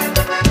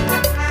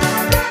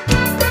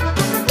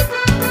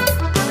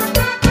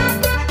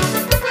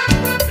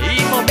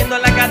 Y moviendo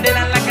la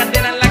cadera, la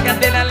cadera, la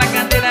cadera, la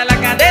cadera, la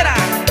cadera,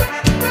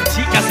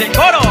 chicas del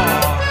coro.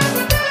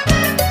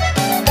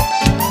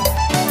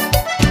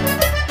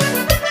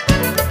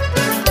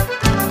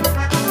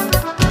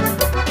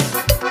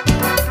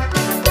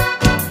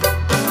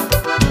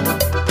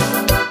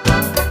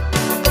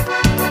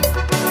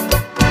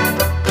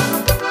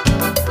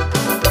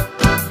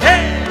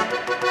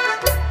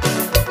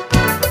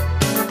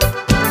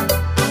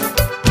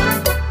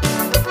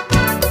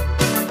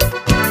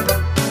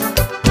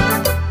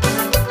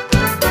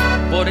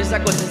 Por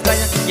esa cosa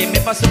extraña que me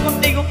pasó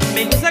contigo,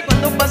 me gusta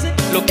cuando pase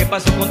lo que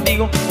pasó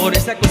contigo. Por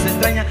esa cosa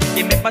extraña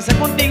que me pasa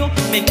contigo,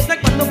 me gusta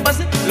cuando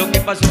pase lo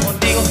que pasó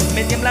contigo.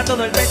 Me tiembla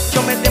todo el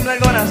pecho, me tiembla el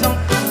corazón,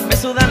 me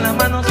sudan las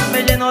manos,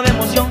 me lleno de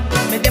emoción.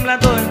 Me tiembla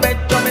todo el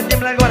pecho, me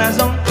tiembla el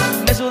corazón,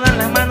 me sudan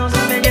las manos,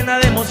 me llena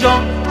de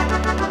emoción.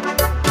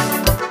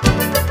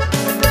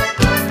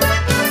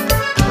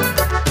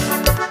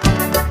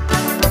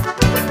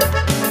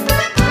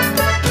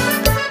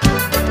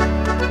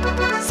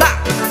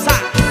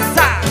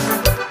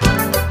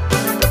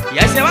 Y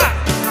ahí se va.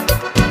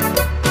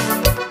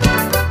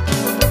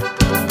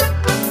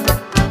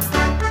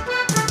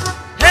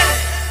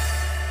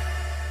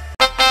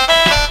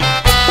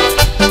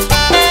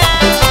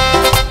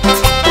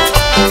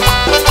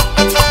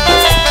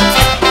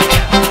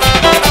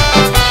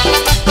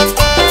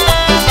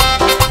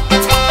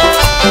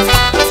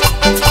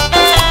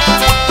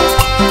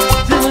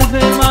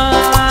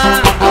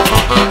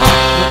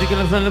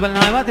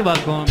 te va a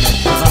comer,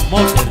 te va a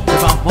morder, te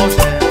va a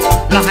morder.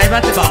 La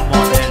jaiba te va a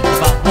morder, te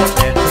va a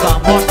morder, te va a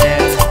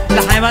morder.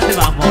 La jaiba te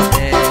va a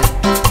morder,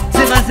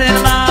 se va a hacer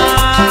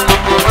mal.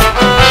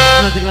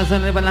 No te vas a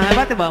la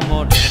jaiba te va a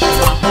morder, te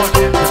va a morder.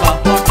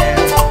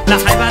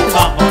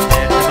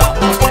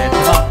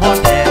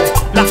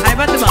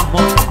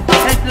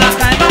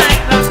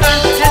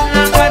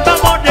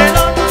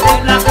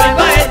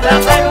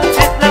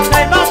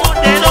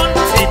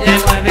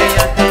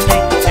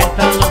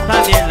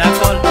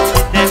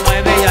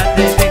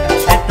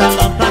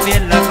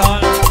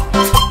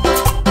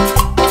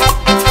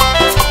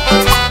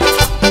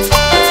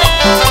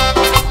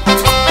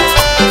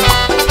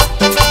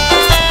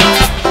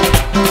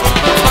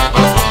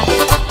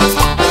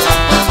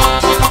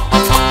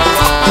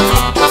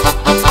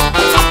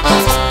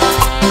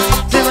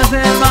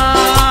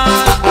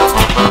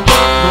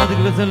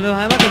 la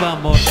jaiba te va a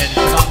morder,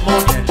 te va a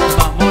morder, te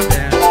va a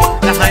morder.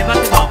 La jaiba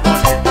te va a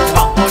morder, te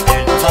va a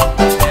morder, te va a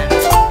morder.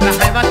 La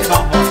jaiba te va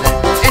a morder.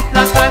 Es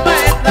la jaiba,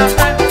 es la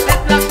jaiba,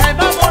 es la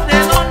jaiba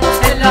mordedón.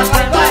 Es la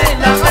jaiba, es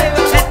la jaiba,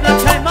 es la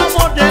jaiba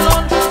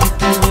mordedón. Si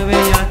te mueve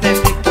ya te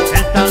pica,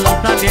 el talón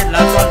también la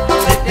col.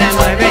 Si te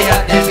mueve ya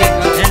te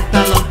pica, el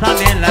talón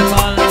también la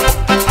col.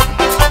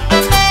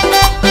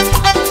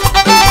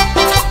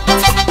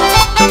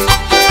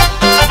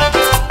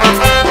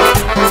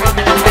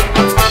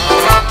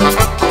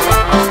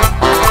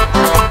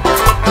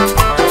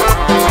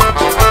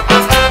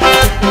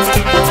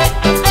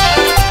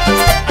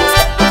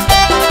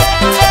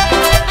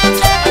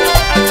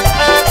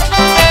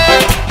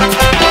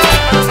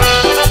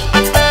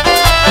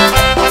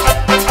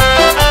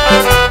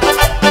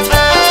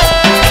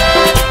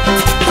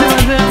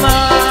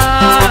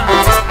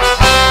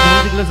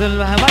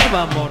 La jaiba te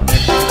va a morder,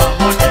 te va a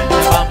morder, te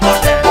va a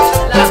morder.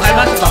 La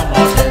jaiba te va a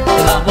morder,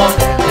 te va a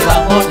morder, te va a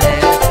morder.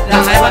 La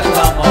jaiba te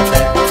va a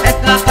morder. Es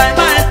la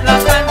jaiba, es la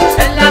jaiba,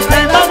 es la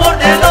jaiba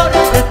mordedor.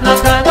 Es la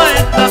jaiba,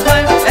 es la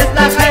jaiba, es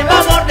la jaiba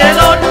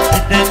mordedor. Si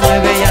te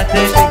mueve ya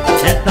te pica,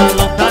 el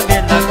talón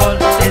también la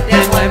cola. Si te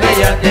mueve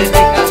ya te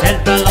pica, el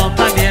talón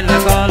también la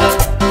cola.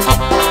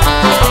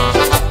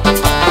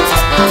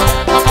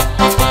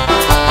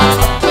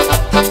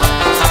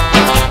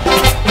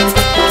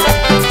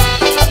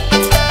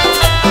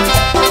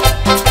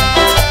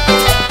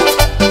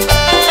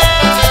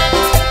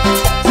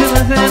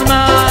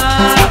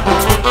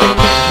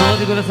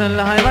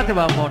 La jaiba te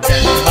va a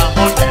morder, te va a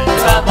morder,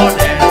 te va a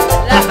morder.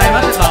 La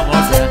jaiba te va a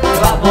morder, te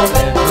va a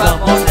morder, te va a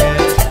morder.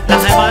 La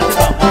jaiba te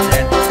va a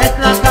morder. Es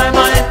la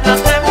jaiba, es la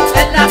jaiba,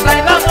 es la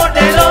jaiba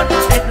mordedor.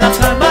 Es la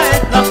jaiba,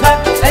 es la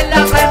jaiba, es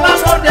la jaiba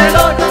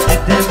mordedor. Si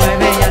te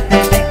mueve ya te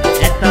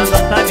pica, el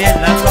talón también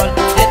la cola.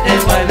 Si te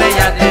mueve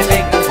ya te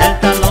pica, el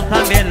talón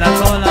también la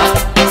cola.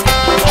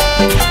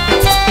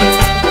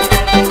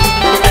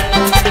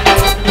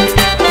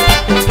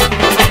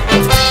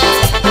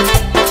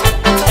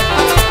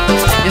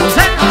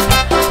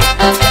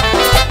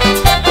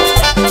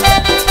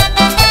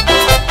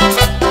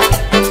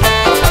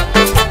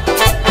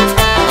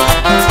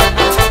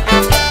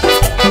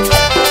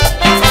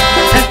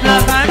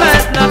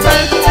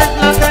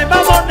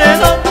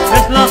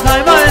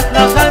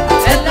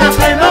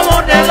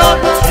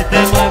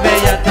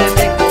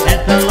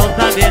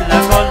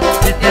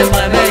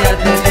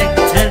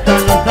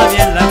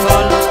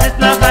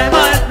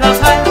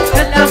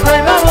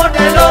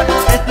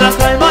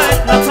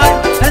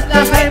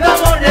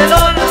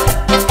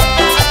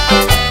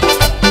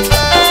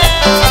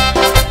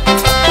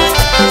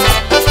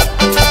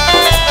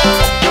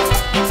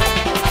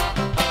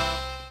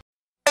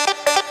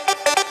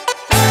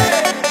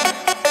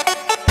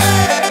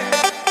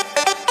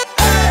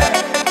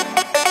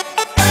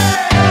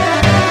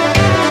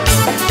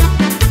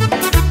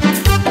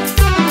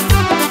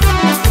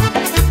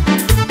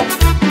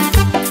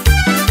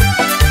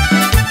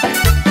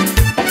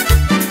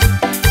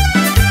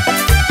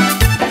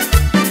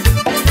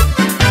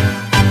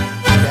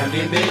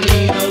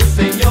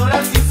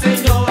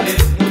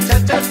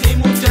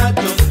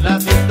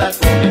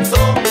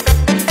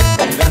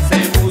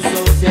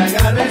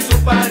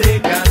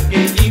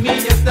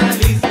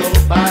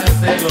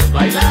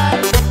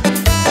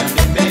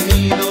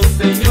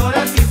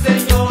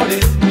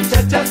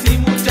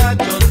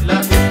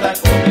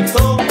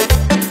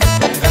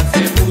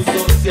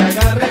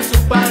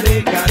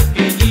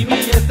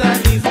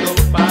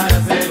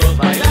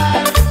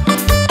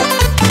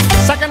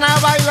 Saquen a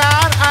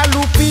bailar a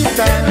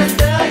Lupita.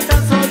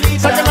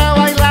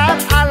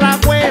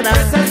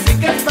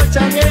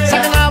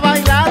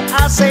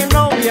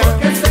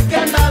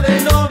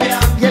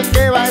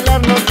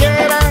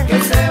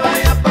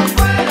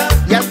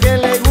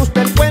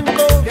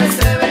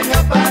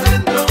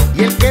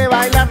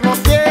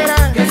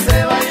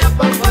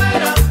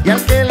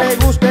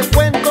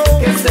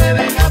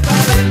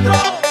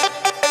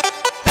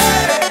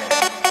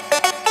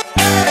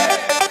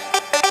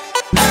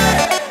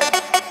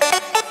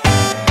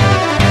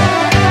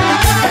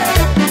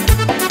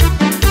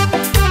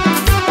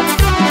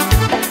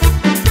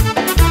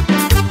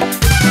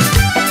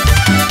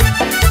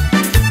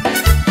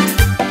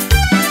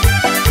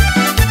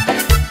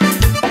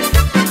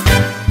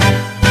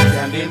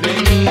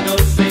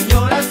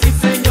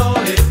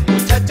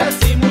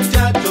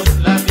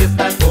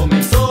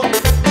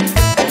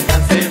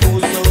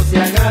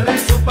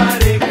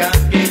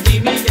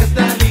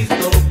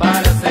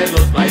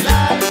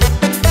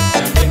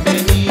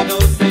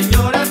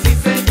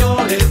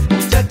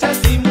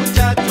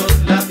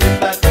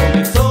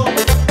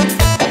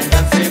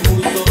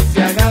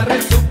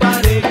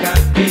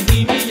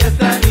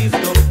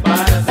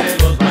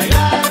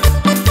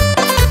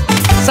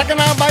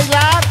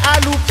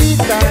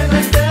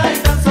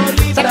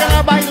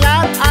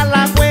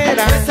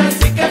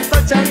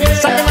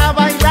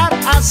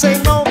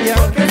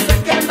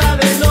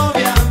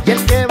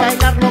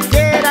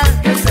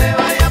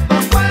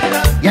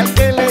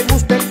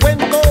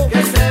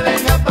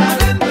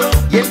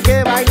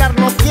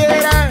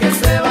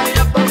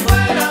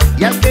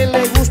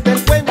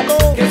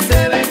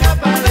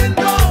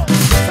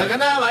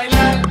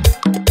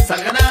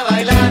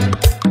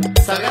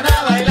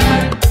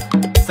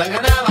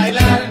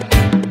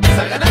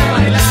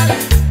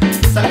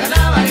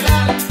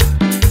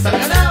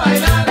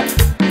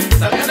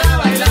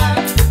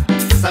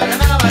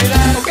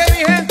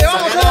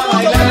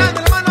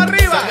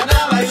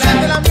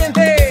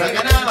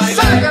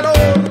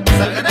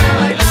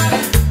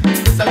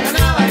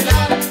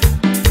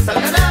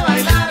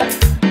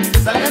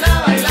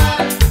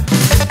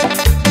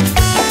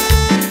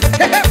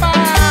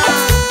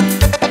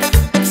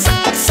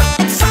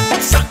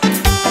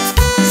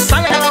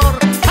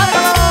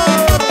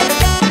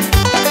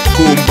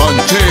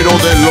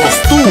 de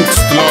los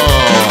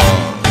Tuxtlas.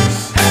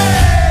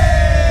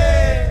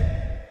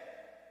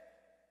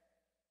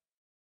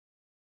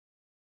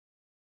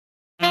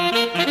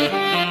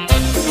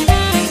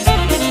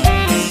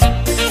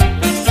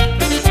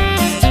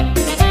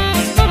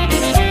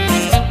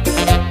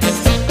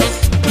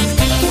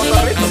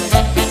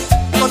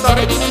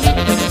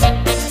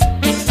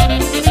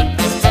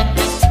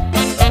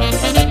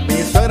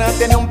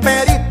 Tiene un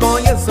perico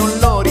y es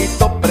un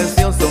lorito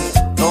precioso,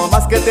 no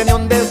más que tiene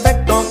un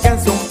defecto, que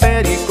es un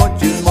perico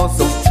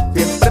chismoso.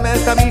 Siempre me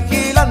está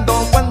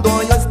vigilando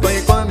cuando yo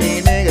estoy con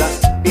mi negra,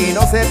 y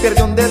no se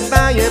pierde un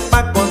detalle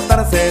pa'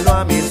 contárselo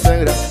a mi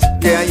suegra.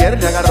 Que ayer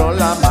le agarró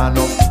la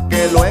mano,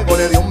 que luego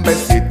le dio un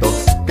besito,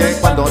 que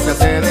cuando se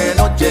hace de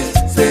noche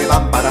se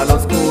van para lo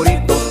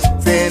oscurito.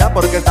 Será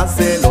porque está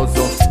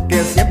celoso,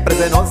 que siempre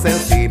se nos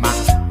encima,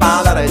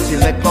 pa' dar el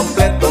chile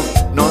completo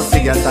nos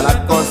sigue hasta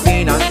la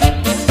cocina.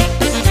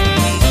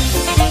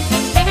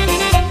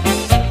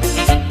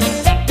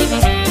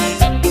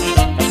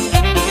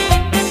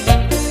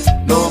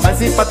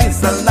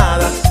 Simpatizas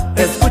nada,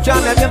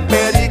 escúchame bien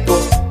perico,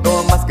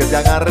 no más que te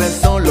agarres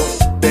solo,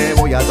 te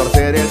voy a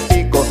torcer el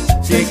pico.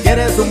 Si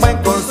quieres un buen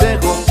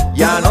consejo,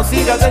 ya no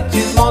sigas de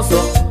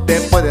chismoso,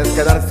 te puedes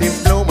quedar sin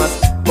plumas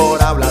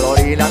por hablador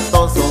y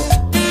latoso.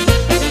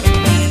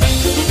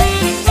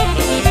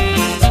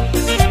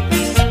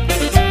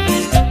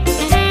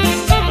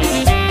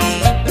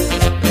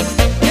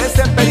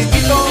 Ese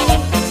periquito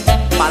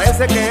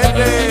parece que es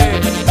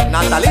de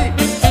Natalí.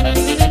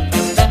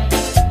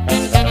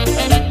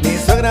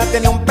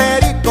 Tiene un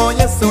perico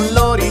y es un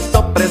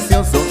lorito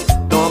precioso,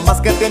 no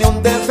más que tiene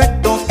un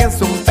defecto, que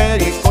es un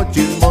perico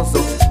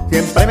chismoso.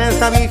 Siempre me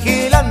está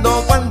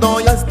vigilando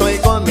cuando yo estoy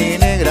con mi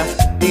negra,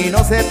 y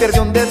no se pierde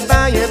un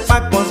detalle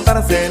pa'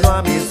 contárselo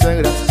a mi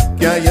suegra.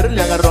 Que ayer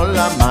le agarró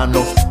la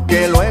mano,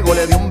 que luego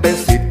le dio un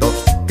besito,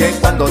 que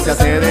cuando se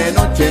hace de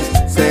noche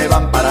se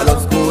van para lo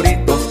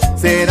oscurito.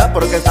 Será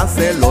porque está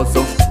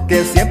celoso,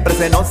 que siempre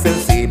se nos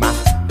encima,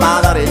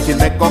 pa' dar el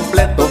chisme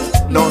completo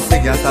nos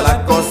sigue hasta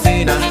la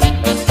cocina.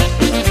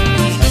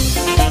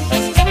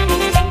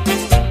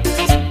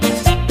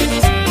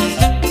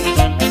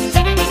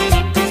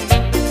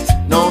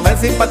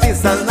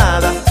 Simpatizas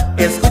nada,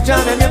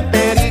 escúchame bien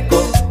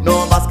perico,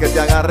 no más que te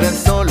agarren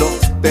solo,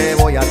 te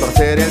voy a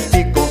torcer el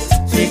pico.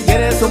 Si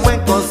quieres un buen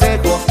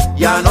consejo,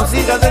 ya no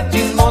sigas de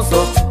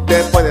chismoso,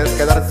 te puedes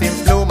quedar sin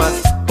plumas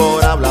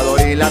por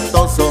hablador y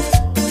latoso.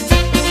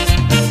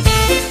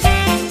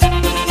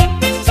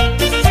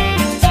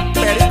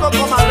 Perico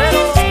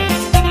comadrero.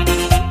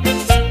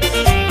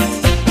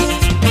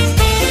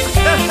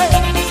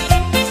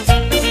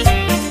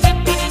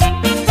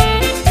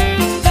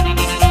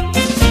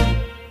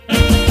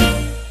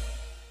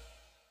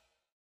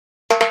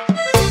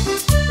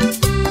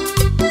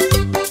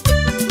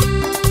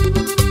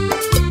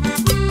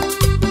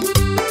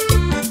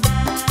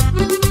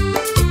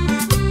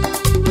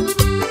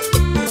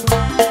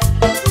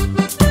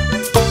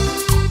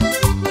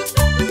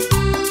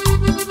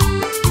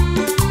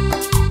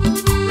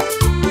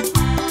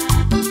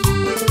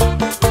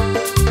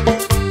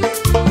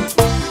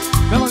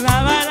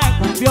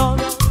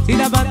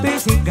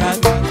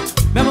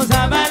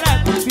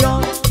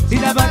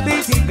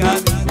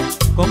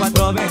 Con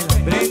 4 velas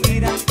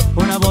prendidas,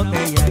 una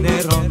botella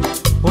de ron,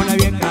 una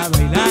vieja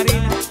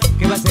bailarina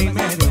que va a 6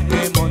 medio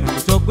que mona.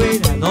 Mucho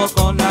cuidado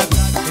con la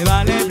vida, me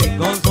vale bien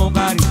con su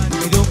cariño,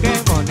 me dio que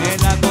pone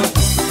la cosa,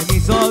 en mi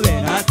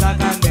sobera hasta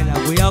candela.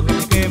 Cuidado que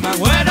me quema,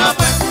 bueno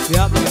pues,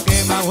 cuidado que me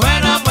quema,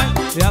 bueno pues,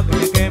 cuidado que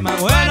me quema,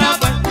 bueno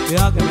pues,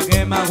 cuidado que me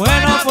quema,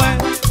 bueno pues.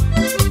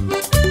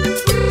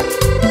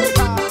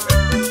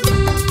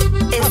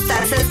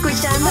 Estás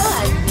escuchando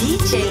al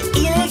DJ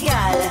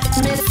ilegal,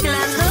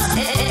 mezclando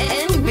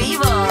en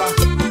vivo.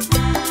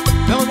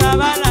 Vamos a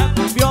bailar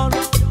cumbión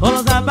con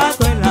los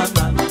zapatos en la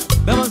mano.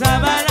 Vamos a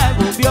bailar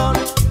cumbión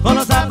con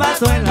los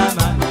zapatos en la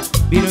mano.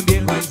 Vino un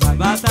viejo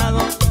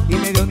enzabatado y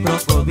me dio un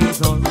troco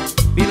pisón.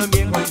 Vino un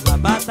viejo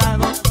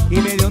enzabatado y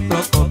me dio un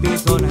troco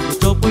pisón.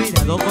 Mucho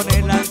cuidado con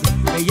el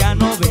ángel, que ya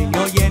no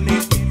venió y en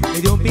el pie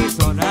me dio un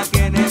pisón aquí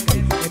en el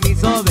calle. En mi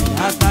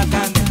sobera hasta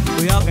canela.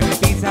 Cuidado que me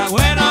pisa,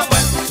 bueno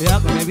pues.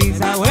 Cuidado que me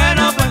pisa,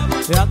 bueno pues.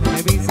 Cuidado que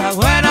me pisa,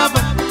 bueno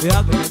pues.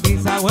 Cuidado que me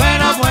pisa,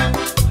 bueno pues.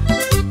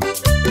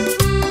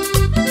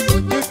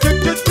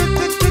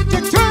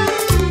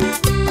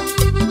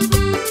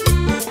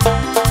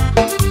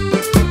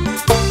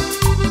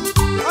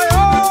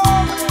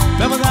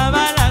 Vamos a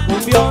bailar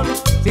cumbión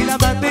sin la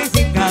pata y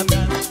sin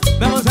camisa.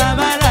 Vamos a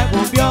bailar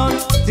cumbión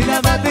sin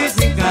la pata y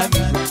sin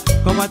camisa.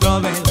 Con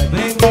 4 velas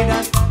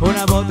prendidas,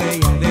 una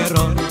botella de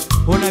ron,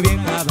 una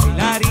vieja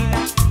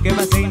bailarina que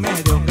va a 6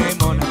 medio que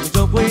mona.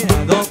 Mucho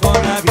cuidado con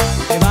la vida,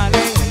 me vale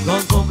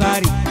con su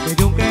cariño, me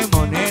dio un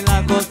quemón en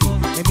la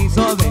cocina, en mi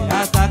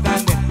sobera hasta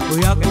candela.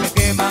 Cuidado que me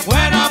quema,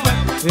 bueno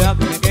pues, cuidado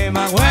que me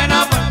quema,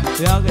 bueno pues,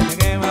 cuidado que me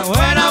quema,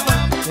 bueno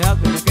pues,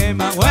 cuidado que me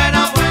quema, bueno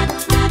pues.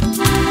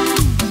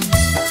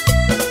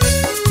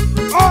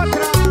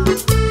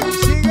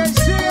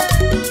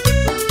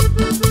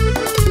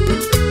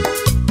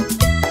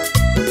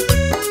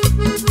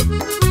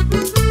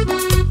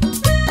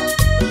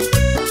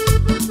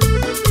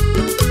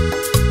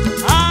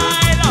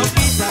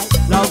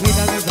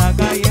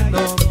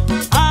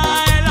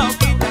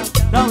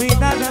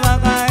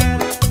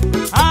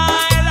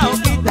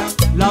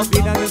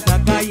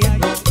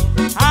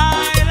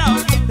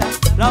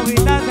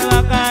 hojita se va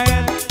a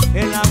caer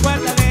en la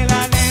puerta de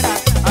la nera.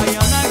 Hay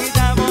una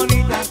hojita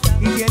bonita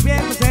y si el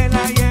viejo se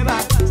la lleva,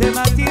 se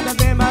marchita,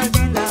 se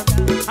marchita.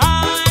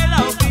 Ay, la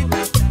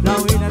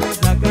hojita le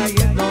está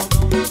cayendo.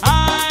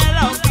 Ay,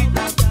 la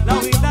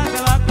hojita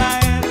se va a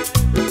caer.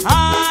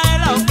 Ay,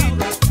 la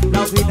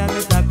hojita le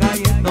está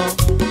cayendo.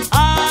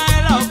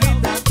 Ay, la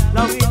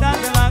hojita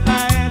se va a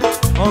caer.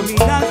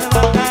 Hojita se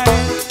va a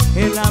caer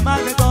en la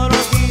mar de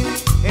Toroquín,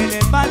 en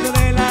el patio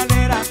de la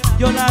nera.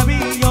 Yo la vi.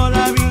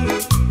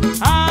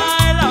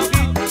 Ay,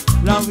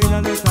 la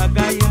hojita le está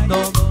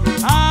cayendo.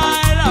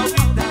 Ay,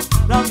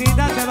 la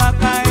hojita se va a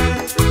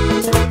caer.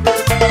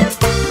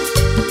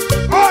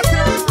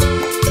 ¡Otra!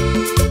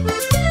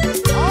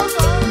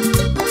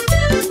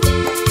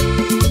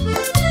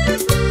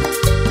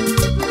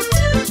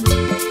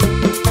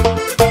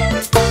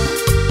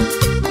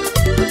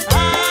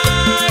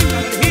 Ay,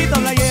 cangrejito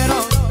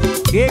playero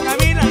que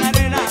camina en la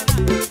arena,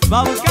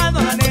 va buscando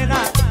a la nena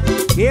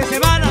que se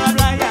va a la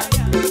playa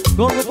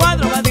con sus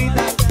cuatro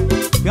patitas,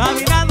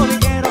 caminando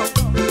ligero,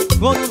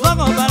 con sus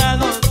ojos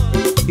parados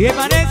y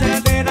parece la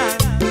antena.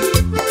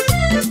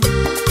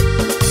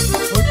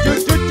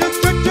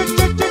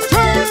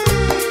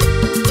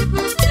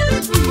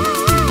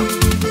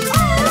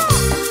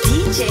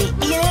 DJ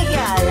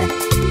ilegal.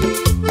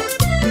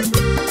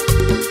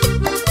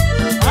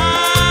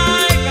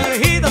 Ay,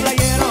 cangrejito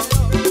playero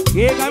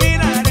que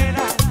camina en la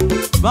arena,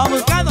 va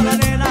buscando a la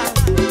nena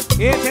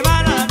que se va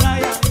a la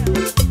playa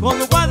con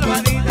sus cuatro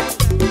patitas,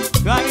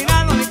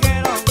 caminando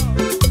ligero,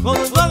 con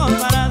sus ojos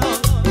parados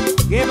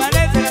que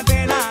parece la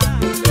antena.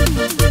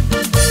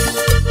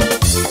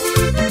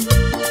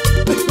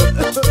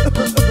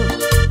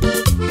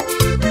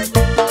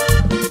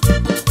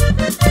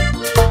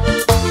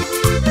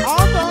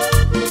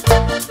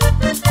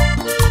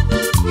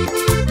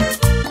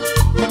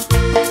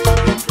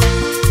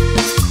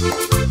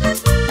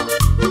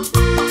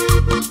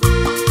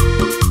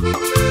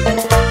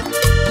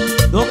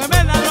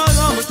 Tóqueme la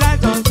rosa,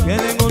 muchachos, que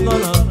tengo un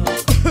dolor.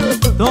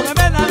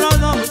 Tóqueme la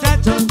rosa,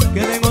 muchachos,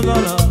 que tengo un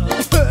dolor.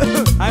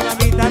 Ay,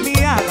 mamita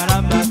mía,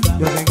 caramba,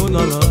 yo tengo un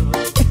dolor.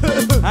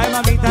 Ay,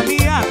 mamita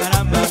mía,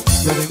 caramba,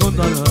 yo tengo un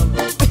dolor.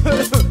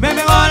 Me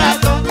mejora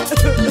todo,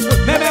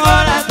 me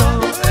mejora todo,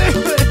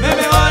 me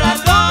mejora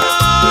todo,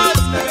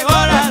 me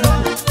mejora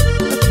todo,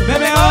 me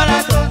mejora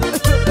todo,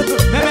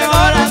 me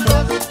mejora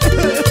todo,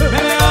 me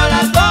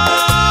mejora todo,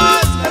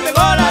 me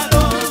mejora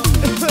todo.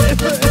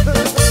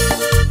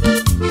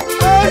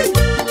 ¡Ay!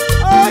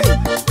 ¡Ay!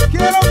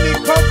 ¡Quiero mi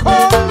coco!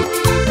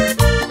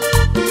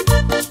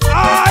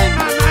 ¡Ay,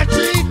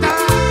 mamachita!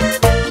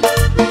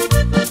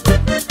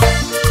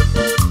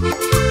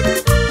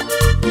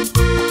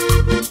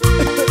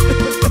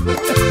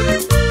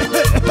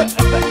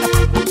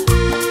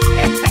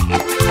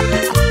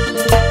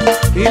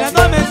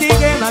 Tirando me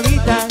sigue,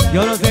 mamita,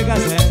 yo no sé qué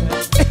hacer.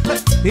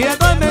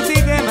 Tirando me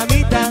sigue,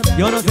 mamita,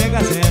 yo no sé qué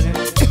hacer.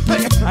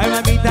 Ay,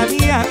 mamita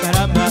mía,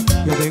 caramba,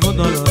 yo tengo un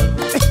dolor.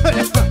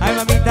 Ay,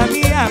 mamita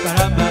mía,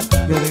 caramba,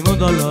 yo tengo un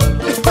dolor.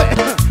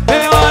 Me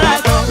mejora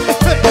todo,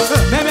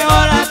 me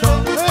mejora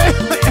todo,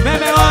 me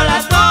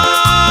mejora todo,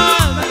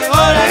 me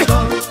mejora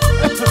todo,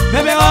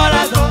 me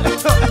mejora todo,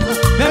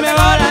 me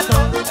mejora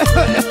todo,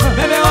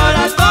 me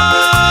mejora todo,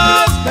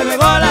 me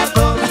mejora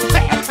todo.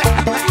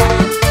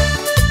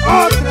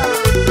 Otra,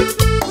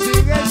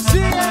 sigue,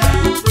 sigue.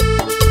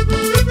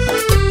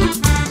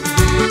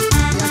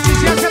 Y así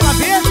se hace la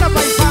fiesta,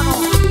 paisano.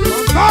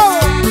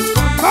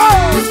 Con todo,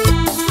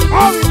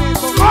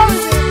 movimiento,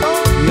 movimiento.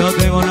 Yo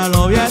tengo una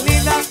novia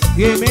linda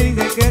que me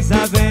dice que está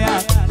fea.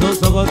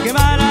 Sus ojos que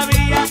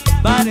maravilla,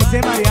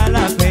 parece María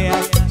la fea.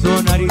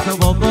 Su nariz un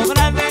poco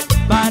grande,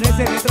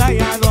 parece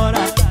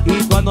metralladora.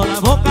 Y cuando la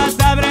boca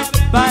se abre,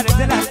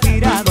 parece la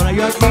aspiradora.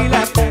 Yo así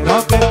la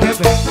quiero que esté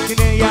fea,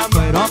 sin ella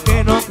muero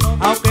que no.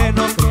 Aunque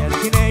no crean,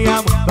 sin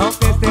ella muero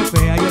que esté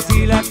fea. Yo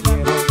así la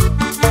quiero.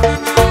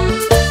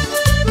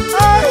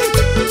 ¡Ay!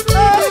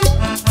 ¡Ay!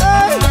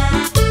 ¡Ay!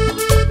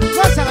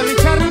 ¡Gózala, mi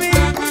Charly!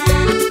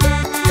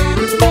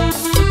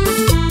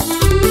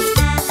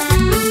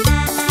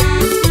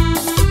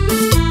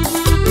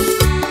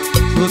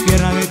 Su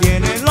pierna me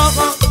tiene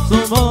loco, su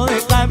modo de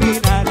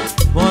caminar,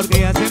 porque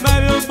ella se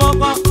mueve un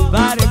poco,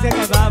 parece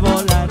que va a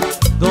volar.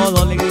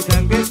 Todos le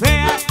gritan que es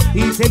fea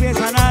y se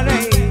empiezan a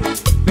reír,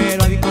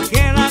 pero digo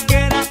que la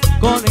quiera,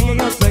 con ella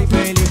yo soy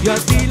feliz. Yo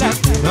así la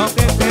quiero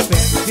que esté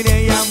fea, sin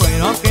ella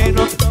muero que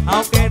no.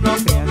 Aunque no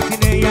crean,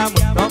 sin ella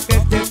muero que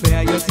esté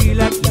fea. Yo sí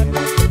la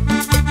quiero.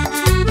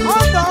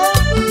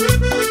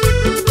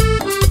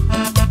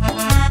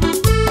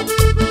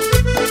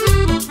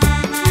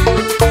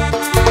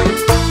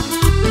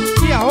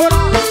 Y ahora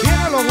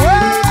viene lo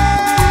bueno.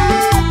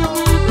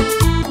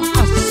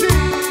 Así.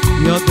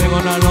 Yo tengo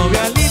una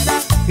novia linda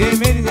que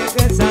me dice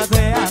que está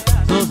fea.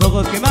 Sus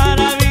ojos que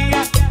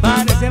maravilla,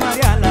 parece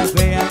María la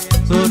fea.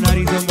 Su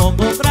nariz un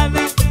poco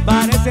grande,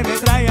 parece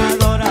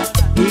metralladora.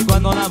 Y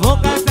cuando la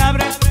boca se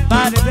abre,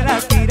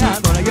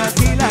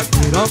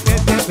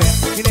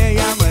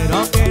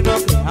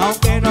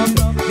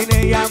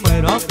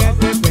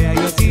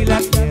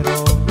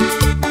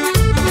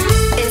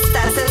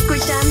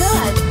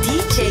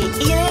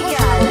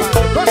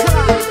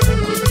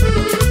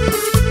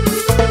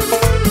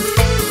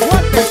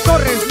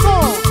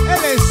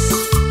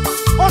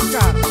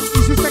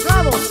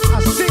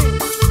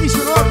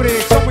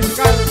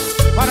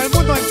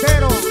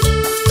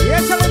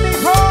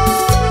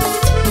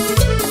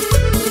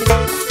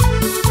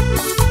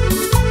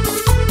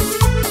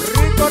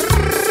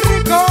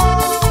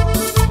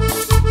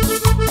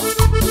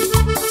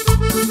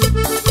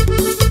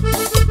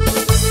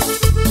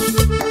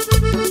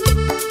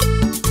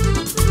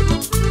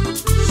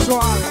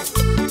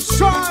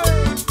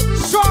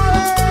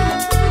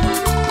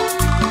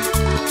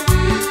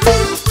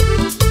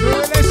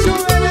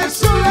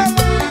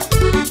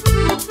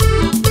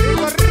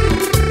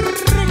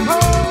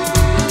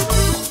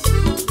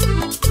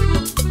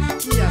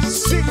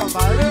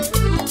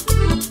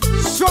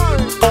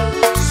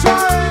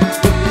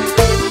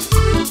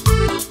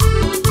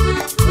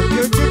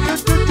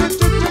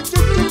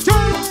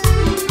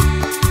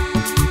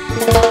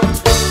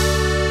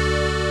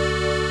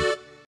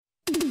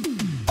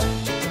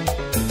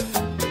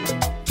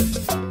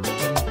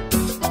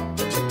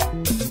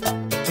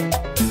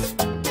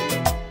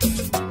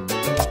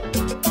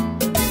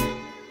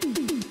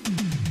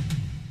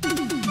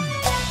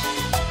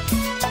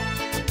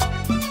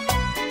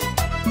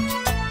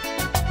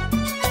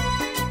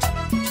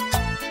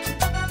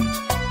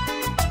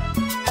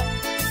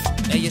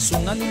 es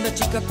una linda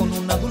chica con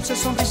una dulce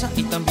sonrisa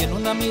y también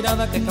una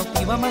mirada que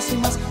cautiva más y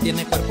más.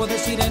 Tiene cuerpo de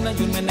sirena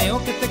y un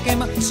meneo que te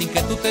quema. Sin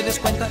que tú te des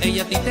cuenta,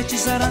 ella a ti te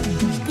hechizará.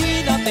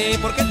 Cuídate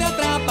porque te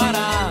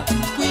atrapará.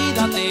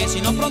 Cuídate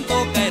si no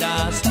pronto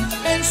caerás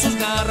en sus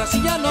garras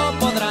y ya no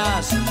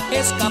podrás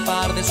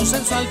escapar de su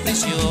sensual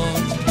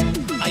prisión.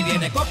 Ahí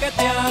viene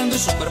coqueteando y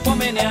su cuerpo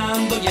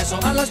meneando, y eso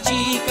a las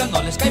chicas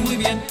no les cae muy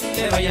bien,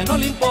 pero a ella no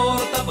le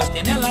importa, pues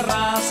tiene a la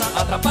raza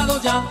atrapado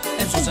ya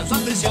en su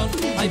sensual prisión.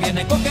 Ahí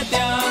viene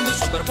coqueteando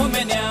y su cuerpo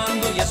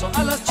meneando, y eso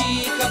a las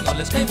chicas no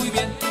les cae muy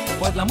bien,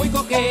 pues la muy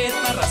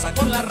coqueta arrasa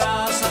con la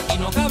raza y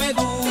no cabe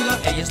duda,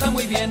 ella está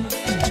muy bien.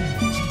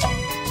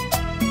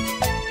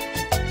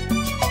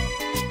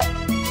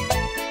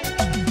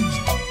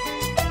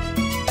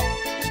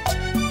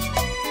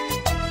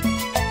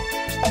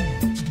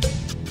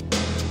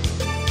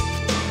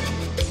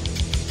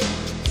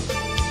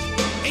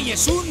 Ella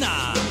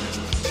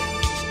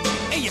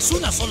es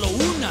una, solo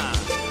una.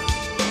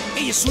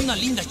 Ella es una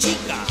linda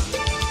chica,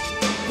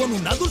 con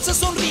una dulce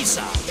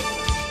sonrisa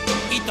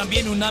y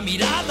también una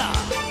mirada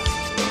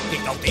que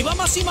cautiva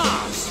más y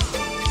más.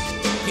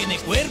 Tiene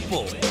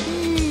cuerpo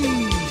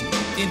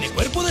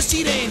de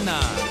sirena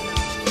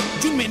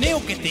y un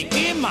meneo que te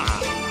quema,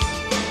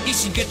 y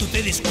sin que tú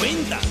te des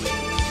cuenta,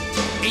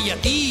 ella a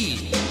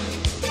ti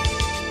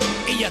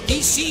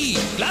sí,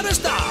 claro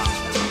está,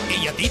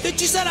 ella a ti te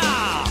hechizará.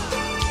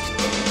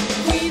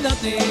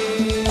 Cuídate,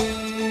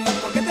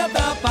 porque te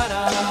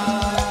atrapará.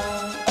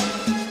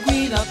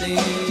 Cuídate,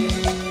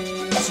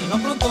 si no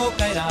pronto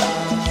caerás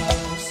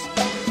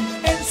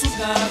en sus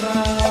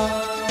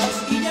garras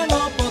y ya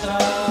no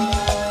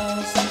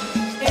podrás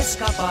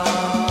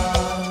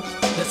escapar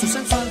de su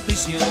sensual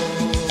prisión.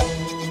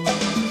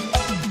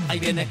 Ahí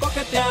viene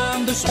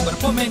coqueteando y su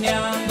cuerpo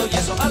meneando, y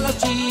eso a las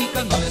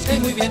chicas no les cae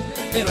muy bien,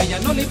 pero a ella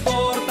no le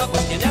importa,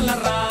 pues tiene a la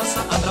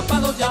raza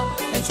atrapados ya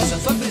en su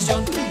sensual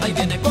prisión. Ahí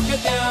viene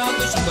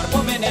coqueteando y su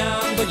cuerpo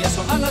meneando, y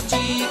eso a las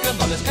chicas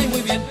no les cae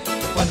muy bien,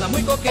 pues la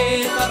muy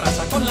coqueta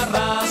arrasa con la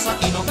raza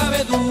y no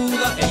cabe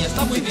duda, ella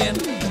está muy bien.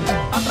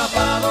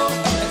 Atrapado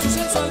en su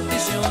sensual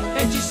prisión,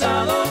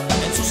 hechizado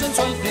en su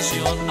sensual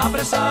prisión,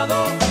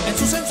 apresado en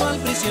su sensual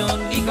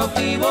prisión y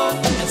cautivo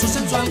en su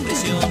sensual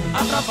prisión.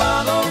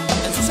 Atrapado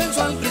en su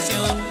sensual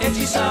prisión,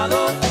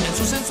 hechizado en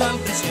su sensual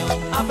prisión,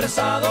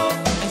 apresado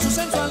en su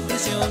sensual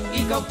prisión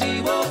y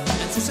cautivo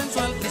en su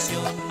sensual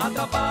prisión.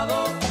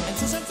 Atrapado en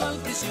su sensual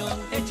prisión,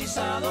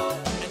 hechizado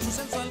en su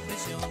sensual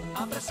prisión,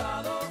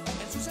 apresado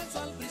en su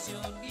sensual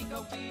prisión y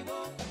cautivo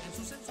en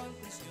su sensual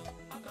prisión.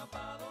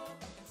 Atrapado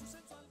en su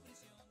sensual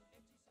prisión.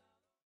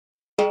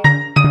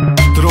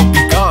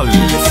 Tropical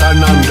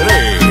San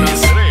Andrés.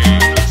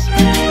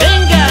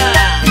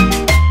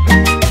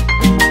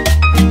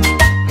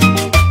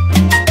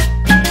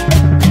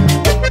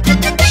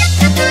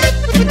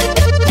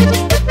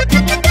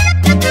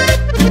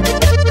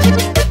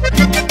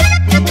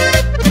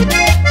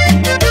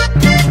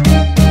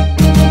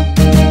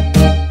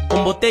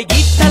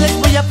 Botellitas les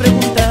voy a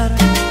preguntar,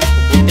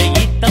 con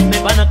botellitas me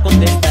van a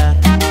contestar,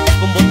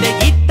 con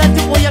botellitas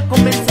yo voy a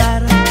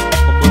comenzar,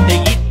 con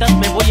botellitas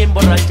me voy a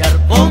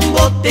emborrachar, con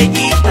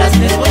botellitas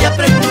les voy a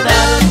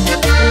preguntar,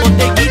 con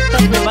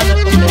botellitas me van a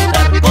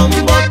contestar, con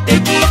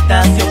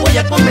botellitas yo voy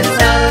a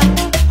comenzar,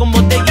 con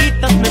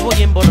botellitas me voy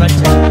a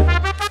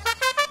emborrachar.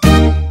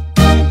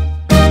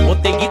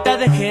 Botellita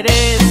de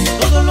Jerez,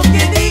 todo lo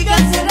que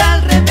digan será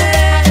al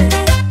revés,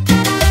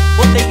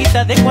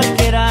 botellita de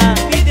cualquiera,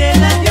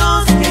 pídele a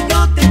Dios que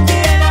yo te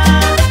quiera.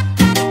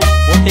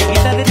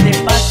 Botellita de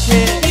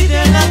Tepache,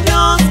 pídele a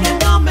Dios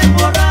que no me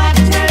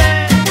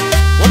emborrache.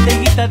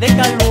 Botellita de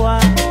Calúa,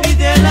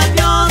 pídele a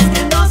Dios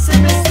que no se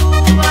me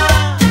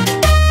suba.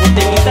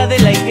 Botellita de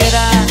La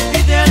Higuera,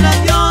 pídele a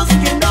Dios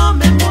que no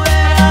me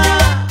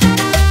muera.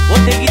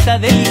 Botellita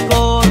de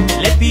licor,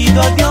 le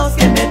pido a Dios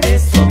que me dé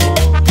su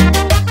amor.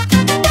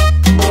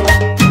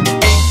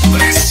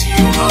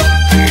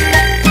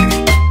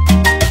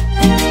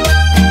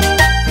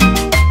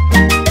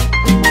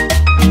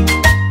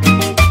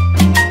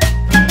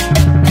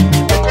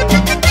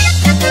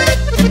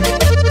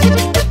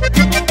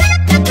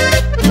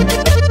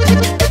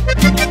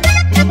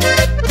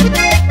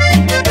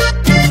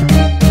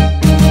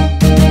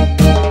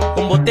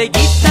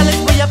 Botellitas les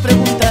voy a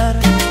preguntar,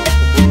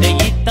 con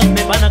botellitas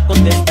me van a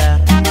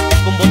contestar,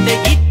 con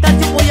botellitas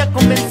yo voy a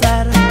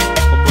comenzar,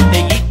 con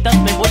botellitas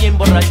me voy a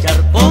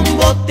emborrachar, con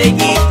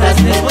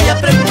botellitas les voy a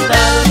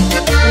preguntar,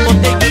 con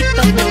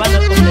botellitas me van a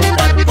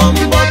contestar, con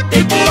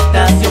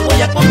botellitas yo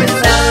voy a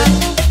comenzar,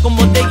 con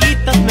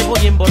botellitas me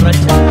voy a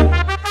emborrachar.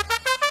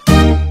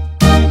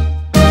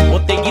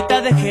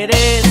 Botellita de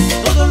Jerez,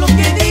 todo lo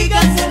que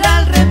digan será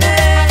al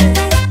revés,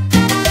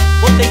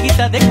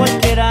 botellita de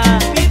cualquiera,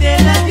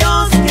 pídele a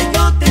Dios que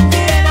yo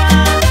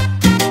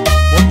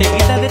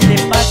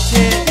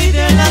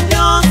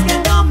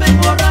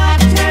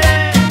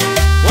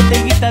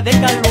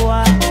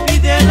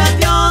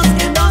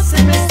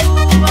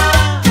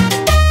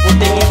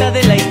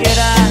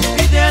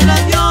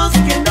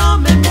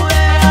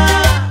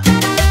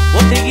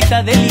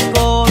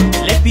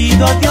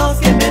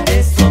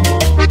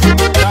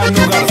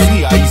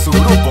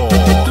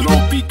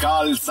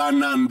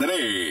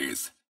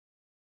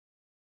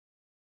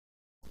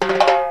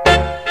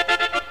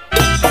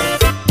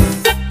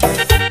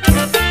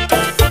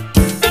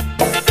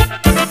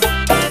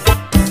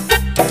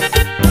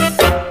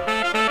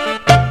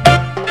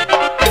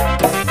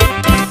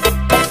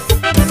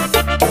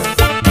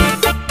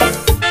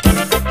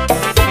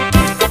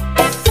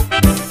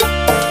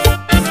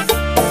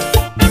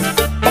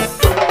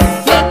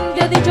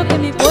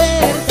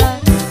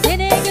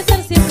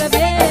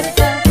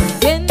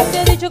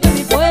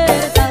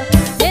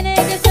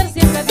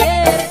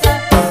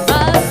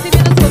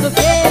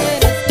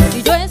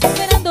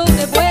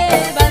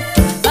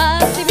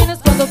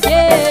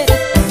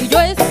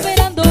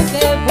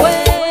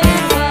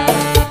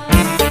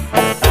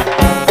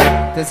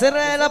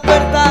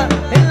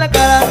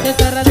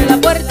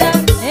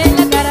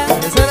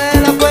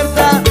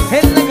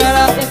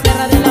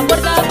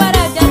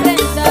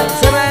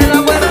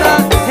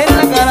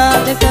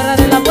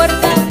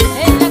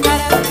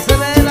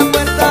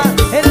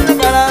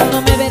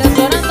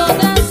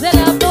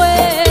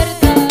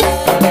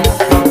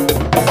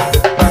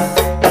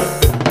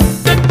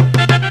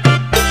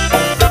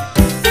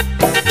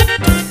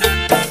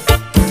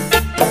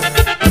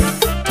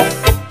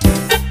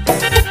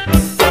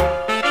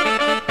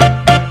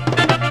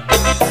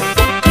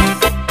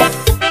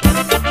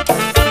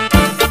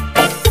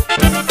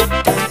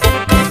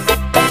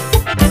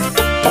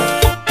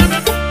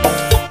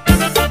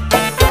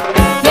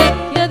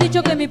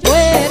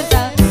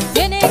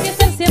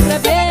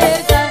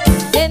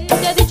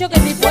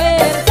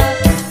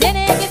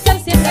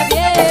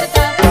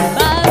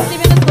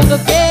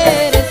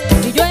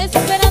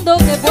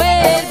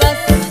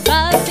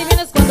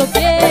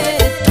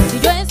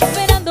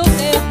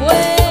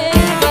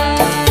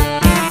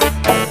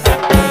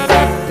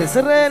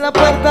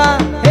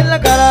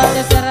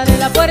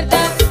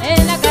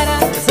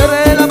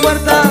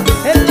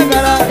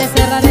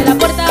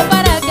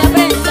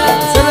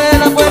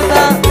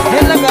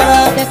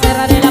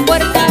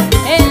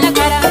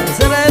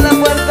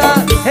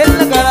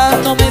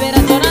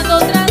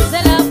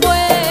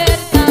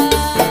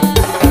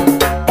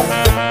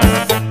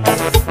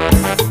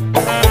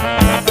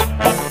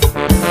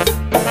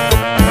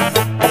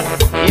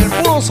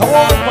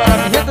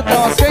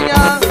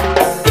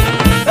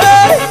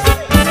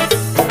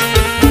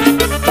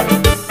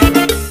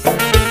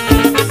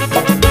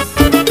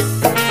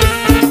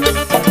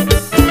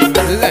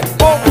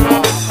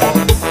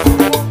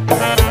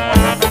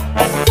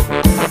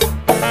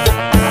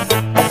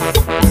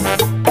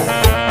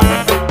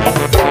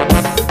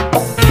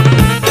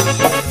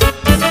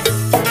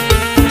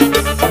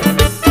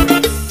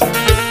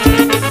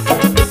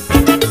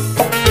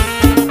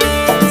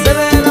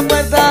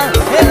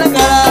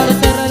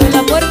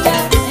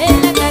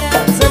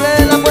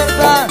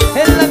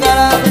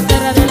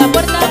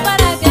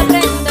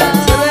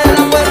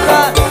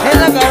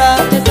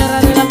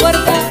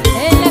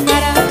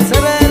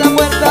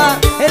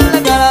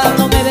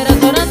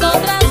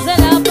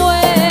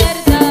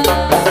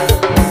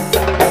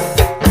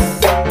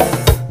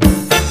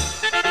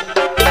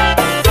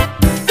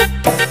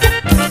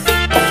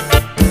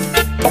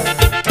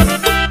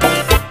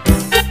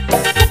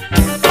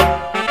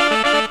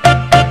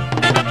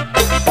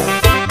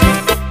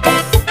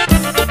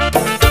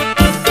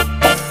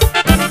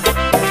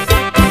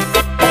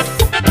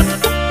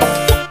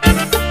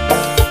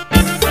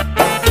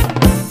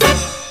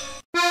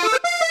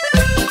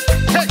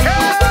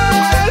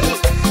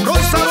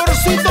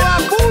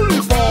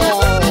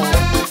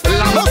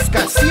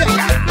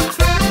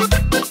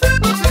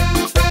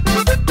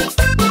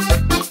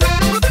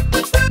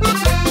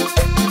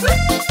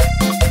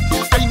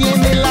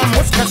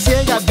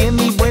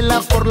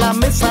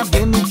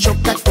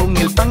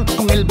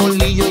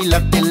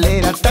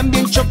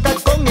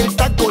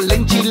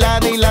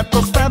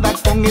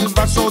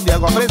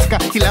agua fresca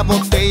y la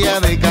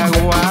botella de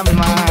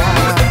caguama.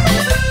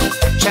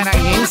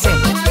 Charanguense,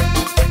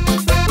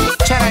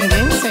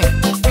 charanguense.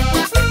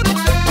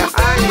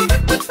 Ay,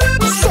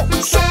 sol,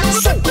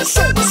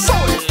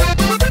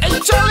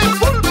 échale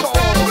polvo.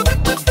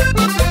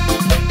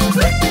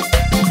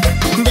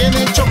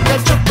 Viene choca,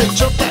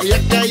 ya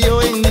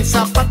cayó en mi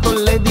zapato,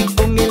 le di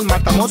con el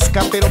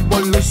matamosca, pero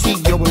voló y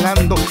siguió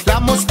volando. La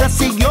mosca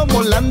siguió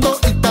volando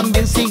y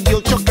también siguió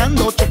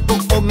chocando. Chocó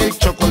con el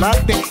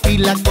chocolate y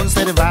la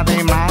conserva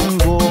de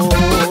mango.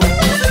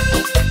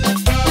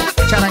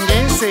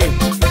 Charanguense,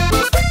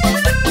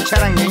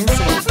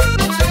 charanguense.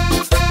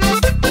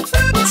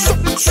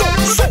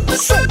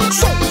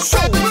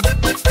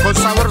 Con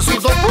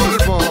saborcito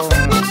polvo.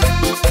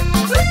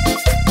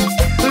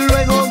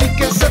 Luego vi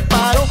que se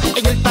paró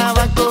en el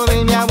tabaco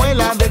de mi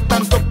abuela. De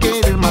tanto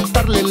querer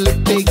matarle le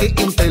pegué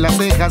entre las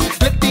cejas.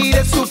 Le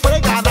tiré su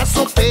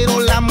fregadazo pero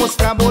la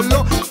mosca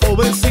voló.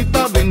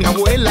 Pobrecita de mi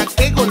abuela,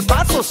 qué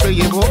golpazo se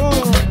llevó.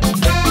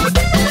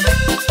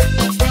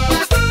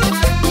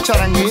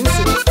 Charanguense.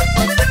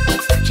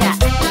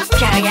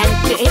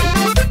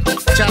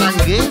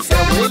 Charanguense,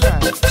 abuela,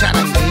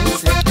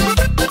 charanguense.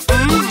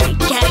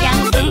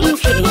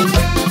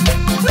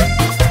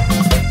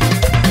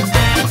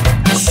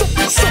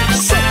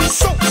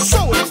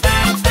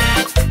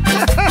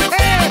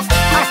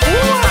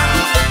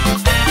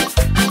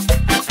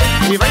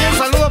 Y vaya un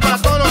saludo para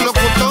todos los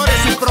locutores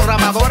y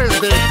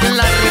programadores de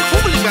la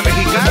República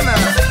Mexicana.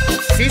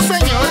 Sí,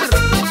 señor.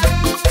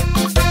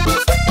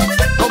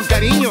 Con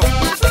cariño,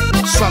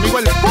 su amigo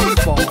el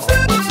Pulpo.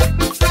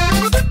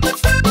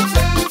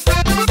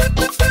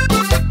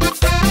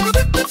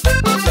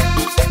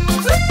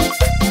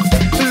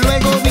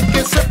 Luego vi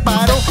que se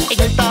paró en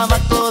el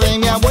tabaco de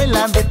mi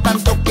abuela. De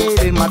tanto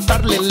querer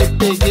matarle le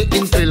pegué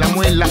entre la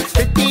muela.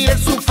 Le tiré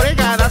su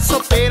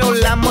fregadazo pero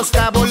la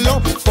mosca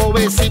voló.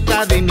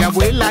 Pobrecita de mi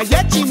abuela,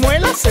 ya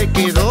chimuela se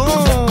quedó.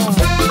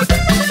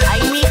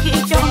 Ay,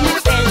 mijito, me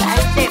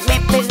pegaste.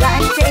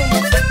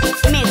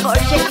 Mejor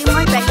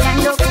seguimos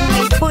bailando con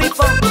el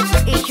pulpo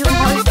y su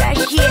mosca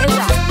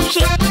ciega.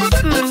 Sí,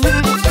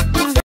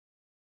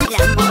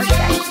 la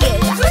mosca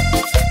ciega.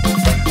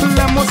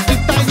 La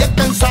mosquita ya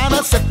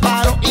cansada se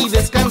paró y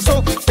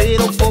descansó,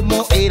 pero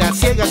como era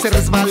ciega se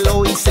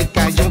resbaló y se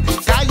cayó.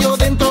 Cayó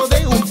dentro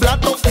de un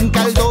plato, un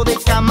caldo de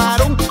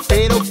camarón,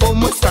 pero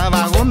como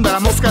estaba honda, la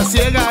mosca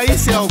ciega y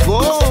se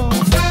ahogó.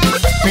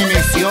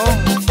 Feneció,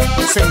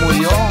 se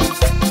murió,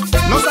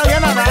 no sabía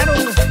nadar.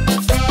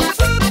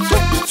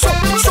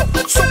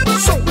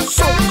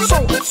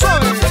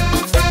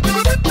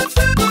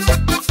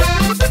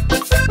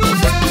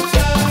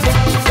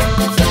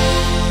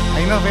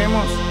 Ahí nos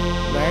vemos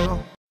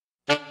luego.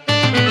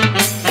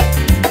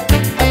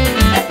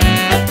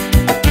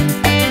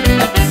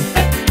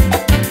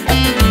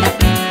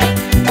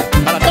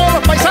 Para todos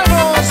los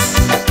paisanos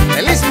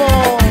del Istmo.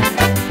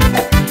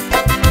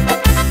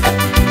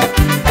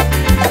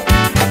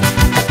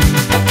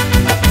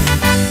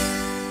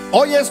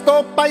 Oye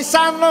esto,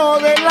 paisano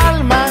del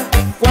alma,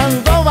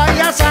 cuando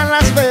vayas a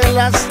las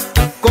velas,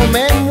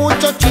 come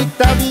mucho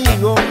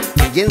chitavigo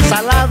y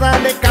ensalada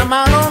de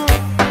camarón,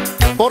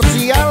 por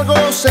si algo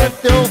se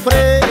te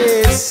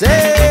ofrece,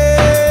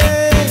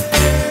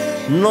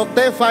 no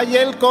te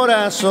falle el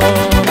corazón.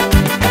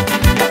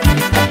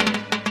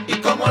 ¿Y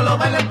cómo lo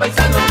baila el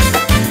paisano?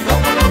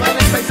 ¿Cómo lo baila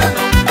el paisano?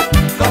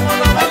 ¿Cómo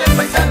lo baila el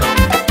paisano?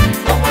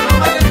 ¿Cómo lo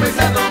baila el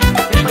paisano?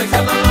 El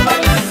paisano lo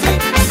baila así,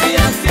 así,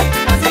 así,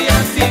 así,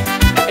 así.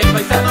 El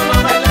paisano lo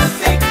baila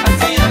así,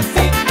 así,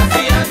 así,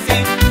 así, así.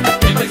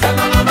 El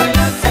paisano lo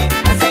baila así,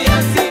 así,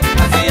 así,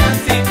 así,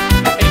 así.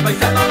 El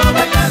paisano lo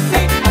baila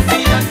así, así,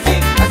 así,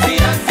 así,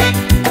 así.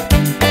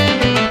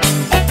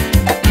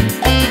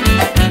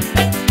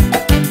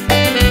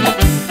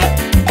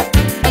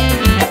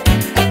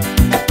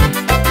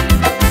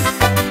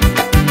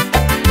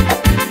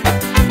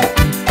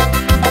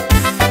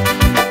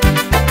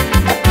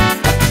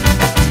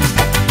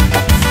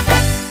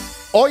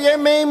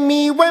 Óyeme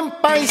mi buen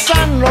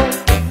paisano,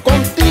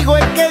 contigo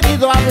he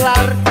querido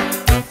hablar.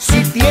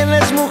 Si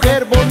tienes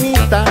mujer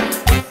bonita,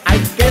 hay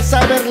que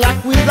saberla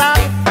cuidar,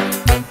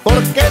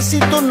 porque si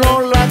tú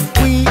no la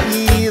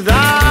cuidas,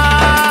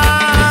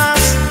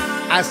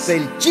 hasta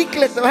el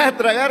chicle te vas a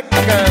tragar.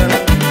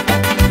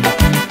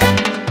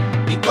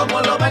 ¿Y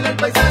cómo lo baila el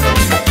paisano?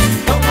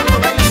 ¿Cómo lo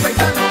baila el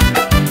paisano?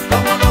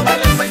 ¿Cómo lo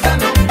baila el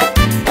paisano?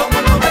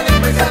 ¿Cómo lo baila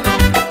el paisano?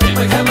 El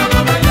paisano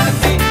lo baila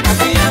así,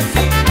 así,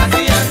 así,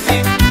 así, así.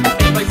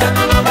 El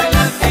paisano lo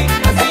baila así,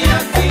 así,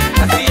 así,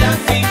 así,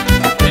 así.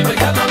 El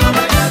paisano lo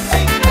baila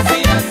así, así,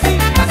 así,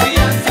 así,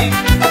 así.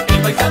 El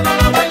paisano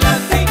lo baila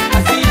así,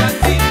 así,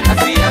 así,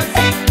 así,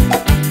 así.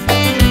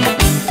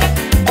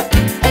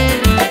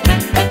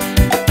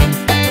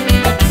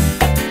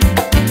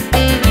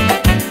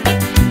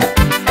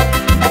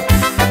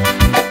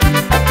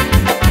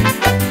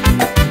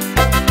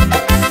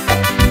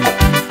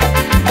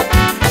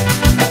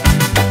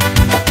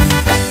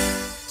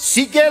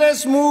 Si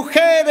quieres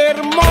mujer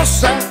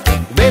hermosa,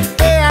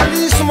 vete al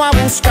Istmo mismo a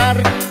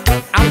buscar,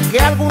 aunque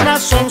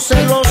algunas son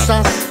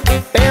celosas,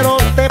 pero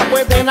te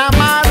pueden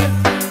amar,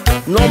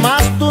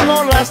 nomás tú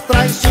no las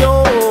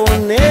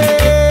traiciones,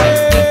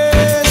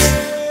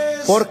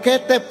 porque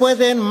te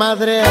pueden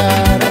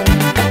madrear.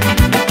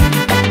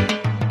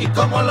 ¿Y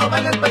cómo lo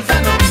baila el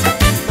paisano?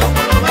 ¿Cómo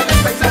lo baila el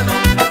paisano?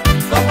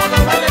 ¿Cómo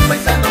lo baila el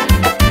paisano?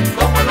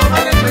 ¿Cómo lo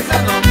baila el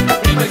paisano?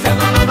 El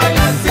paisano lo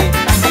baila así,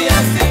 así,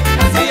 así,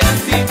 así,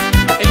 así.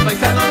 El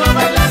paisano lo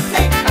baila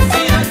así,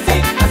 así, así,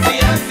 así,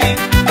 así.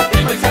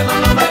 El paisano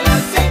lo baila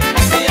así,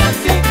 así,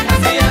 así,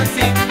 así,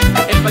 así.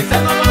 El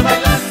paisano lo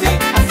baila así,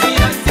 así,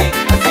 así,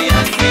 así,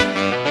 así.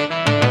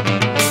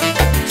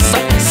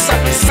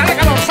 ¡Sale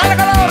calor, sale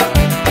calor!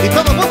 Y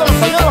todo el mundo, los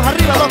pañuelos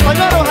arriba,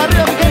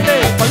 mi gente.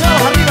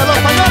 Pañuelos arriba, los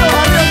pañuelos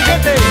arriba, mi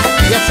gente.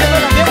 Y haciendo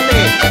el ambiente,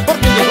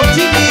 porque llegó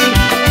Chimi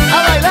a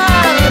bailar.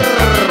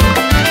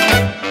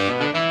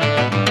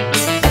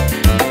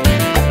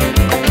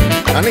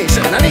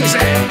 Nanice, nanice.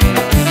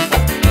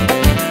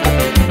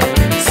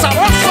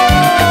 ¡Sabroso!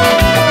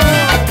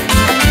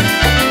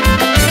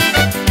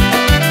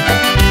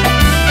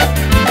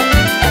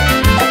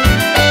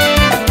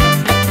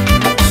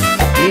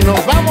 Y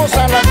nos vamos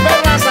a Las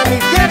Vegas, a mi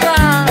tierra.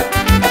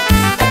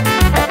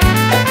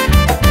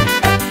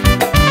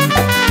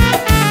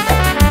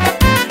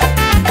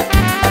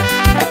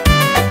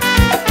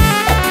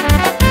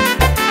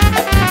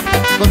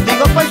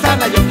 Contigo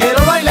paisana yo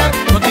quiero bailar,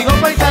 contigo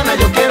paisana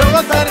yo quiero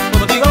gozar,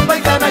 contigo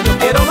paisana yo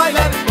quiero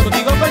bailar,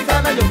 contigo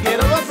paisana yo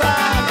quiero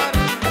gozar.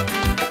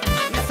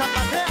 Y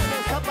zapateale,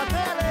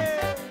 zapateale.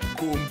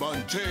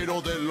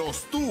 Cumbanchero de los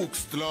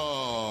Tuxtlas.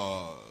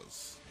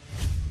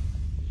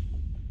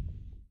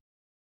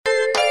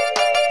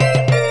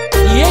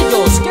 ¿Y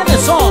ellos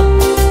quiénes son?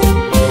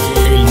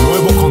 El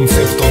nuevo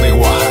concepto de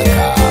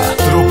Oaxaca.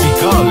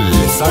 Tropical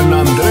San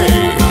Andrés.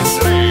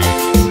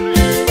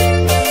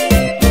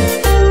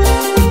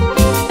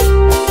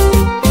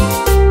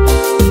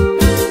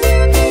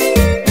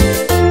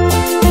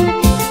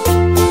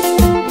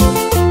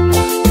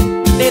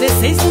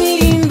 Teresa es mi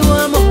lindo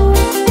amor,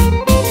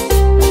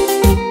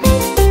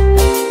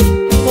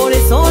 por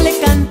eso le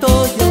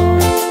canto yo.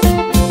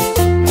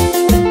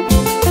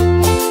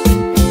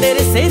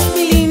 Teresa es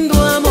mi lindo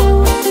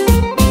amor,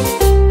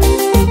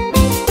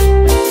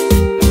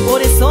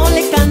 por eso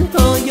le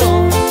canto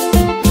yo.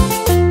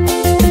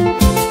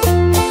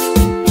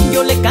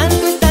 Yo le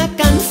canto esta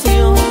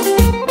canción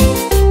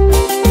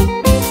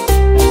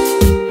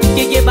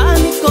que lleva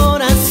mi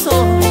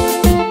corazón.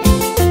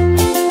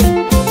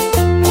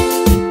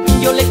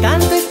 Yo le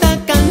canto esta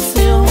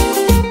canción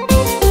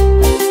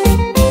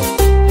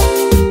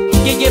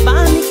que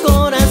lleva mi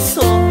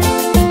corazón.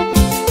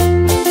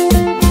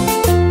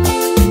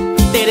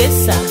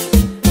 Teresa,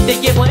 te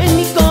llevo en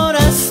mi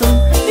corazón.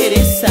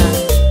 Teresa,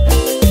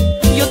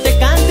 yo te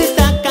canto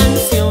esta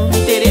canción.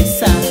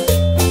 Teresa,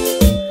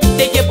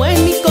 te llevo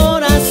en mi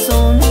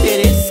corazón.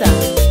 Teresa,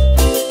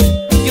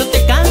 yo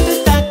te canto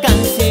esta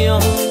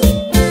canción.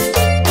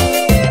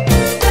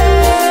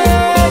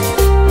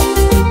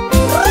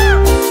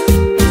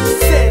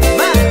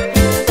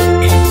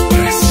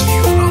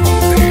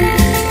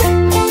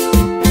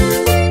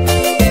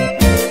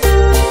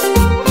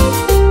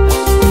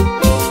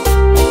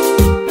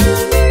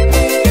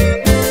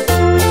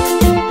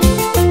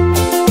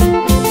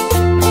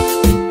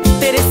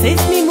 Teresa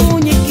es mi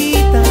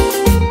muñequita,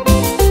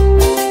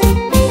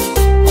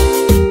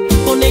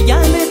 con ella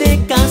me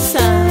de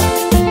casar.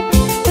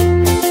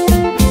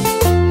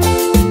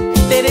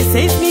 Teresa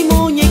es mi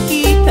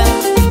muñequita,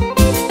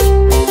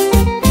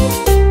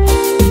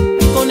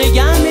 con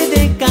ella me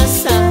de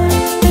casar.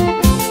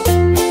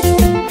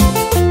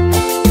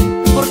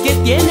 Porque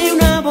tiene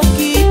una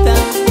boquita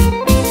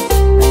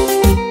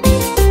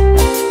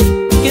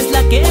que es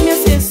la que me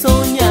hace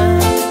soñar.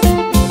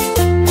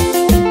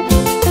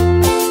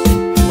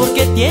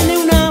 Porque tiene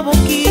una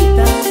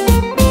boquita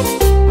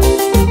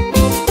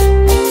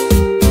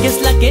que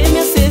es la que me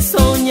hace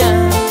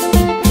soñar.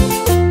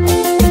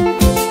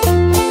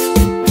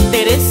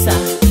 Teresa,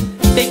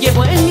 te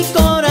llevo en mi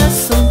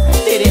corazón.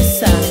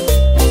 Teresa,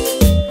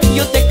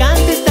 yo te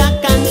canto esta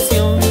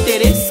canción.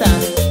 Teresa,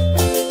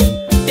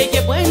 te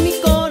llevo en mi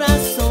corazón.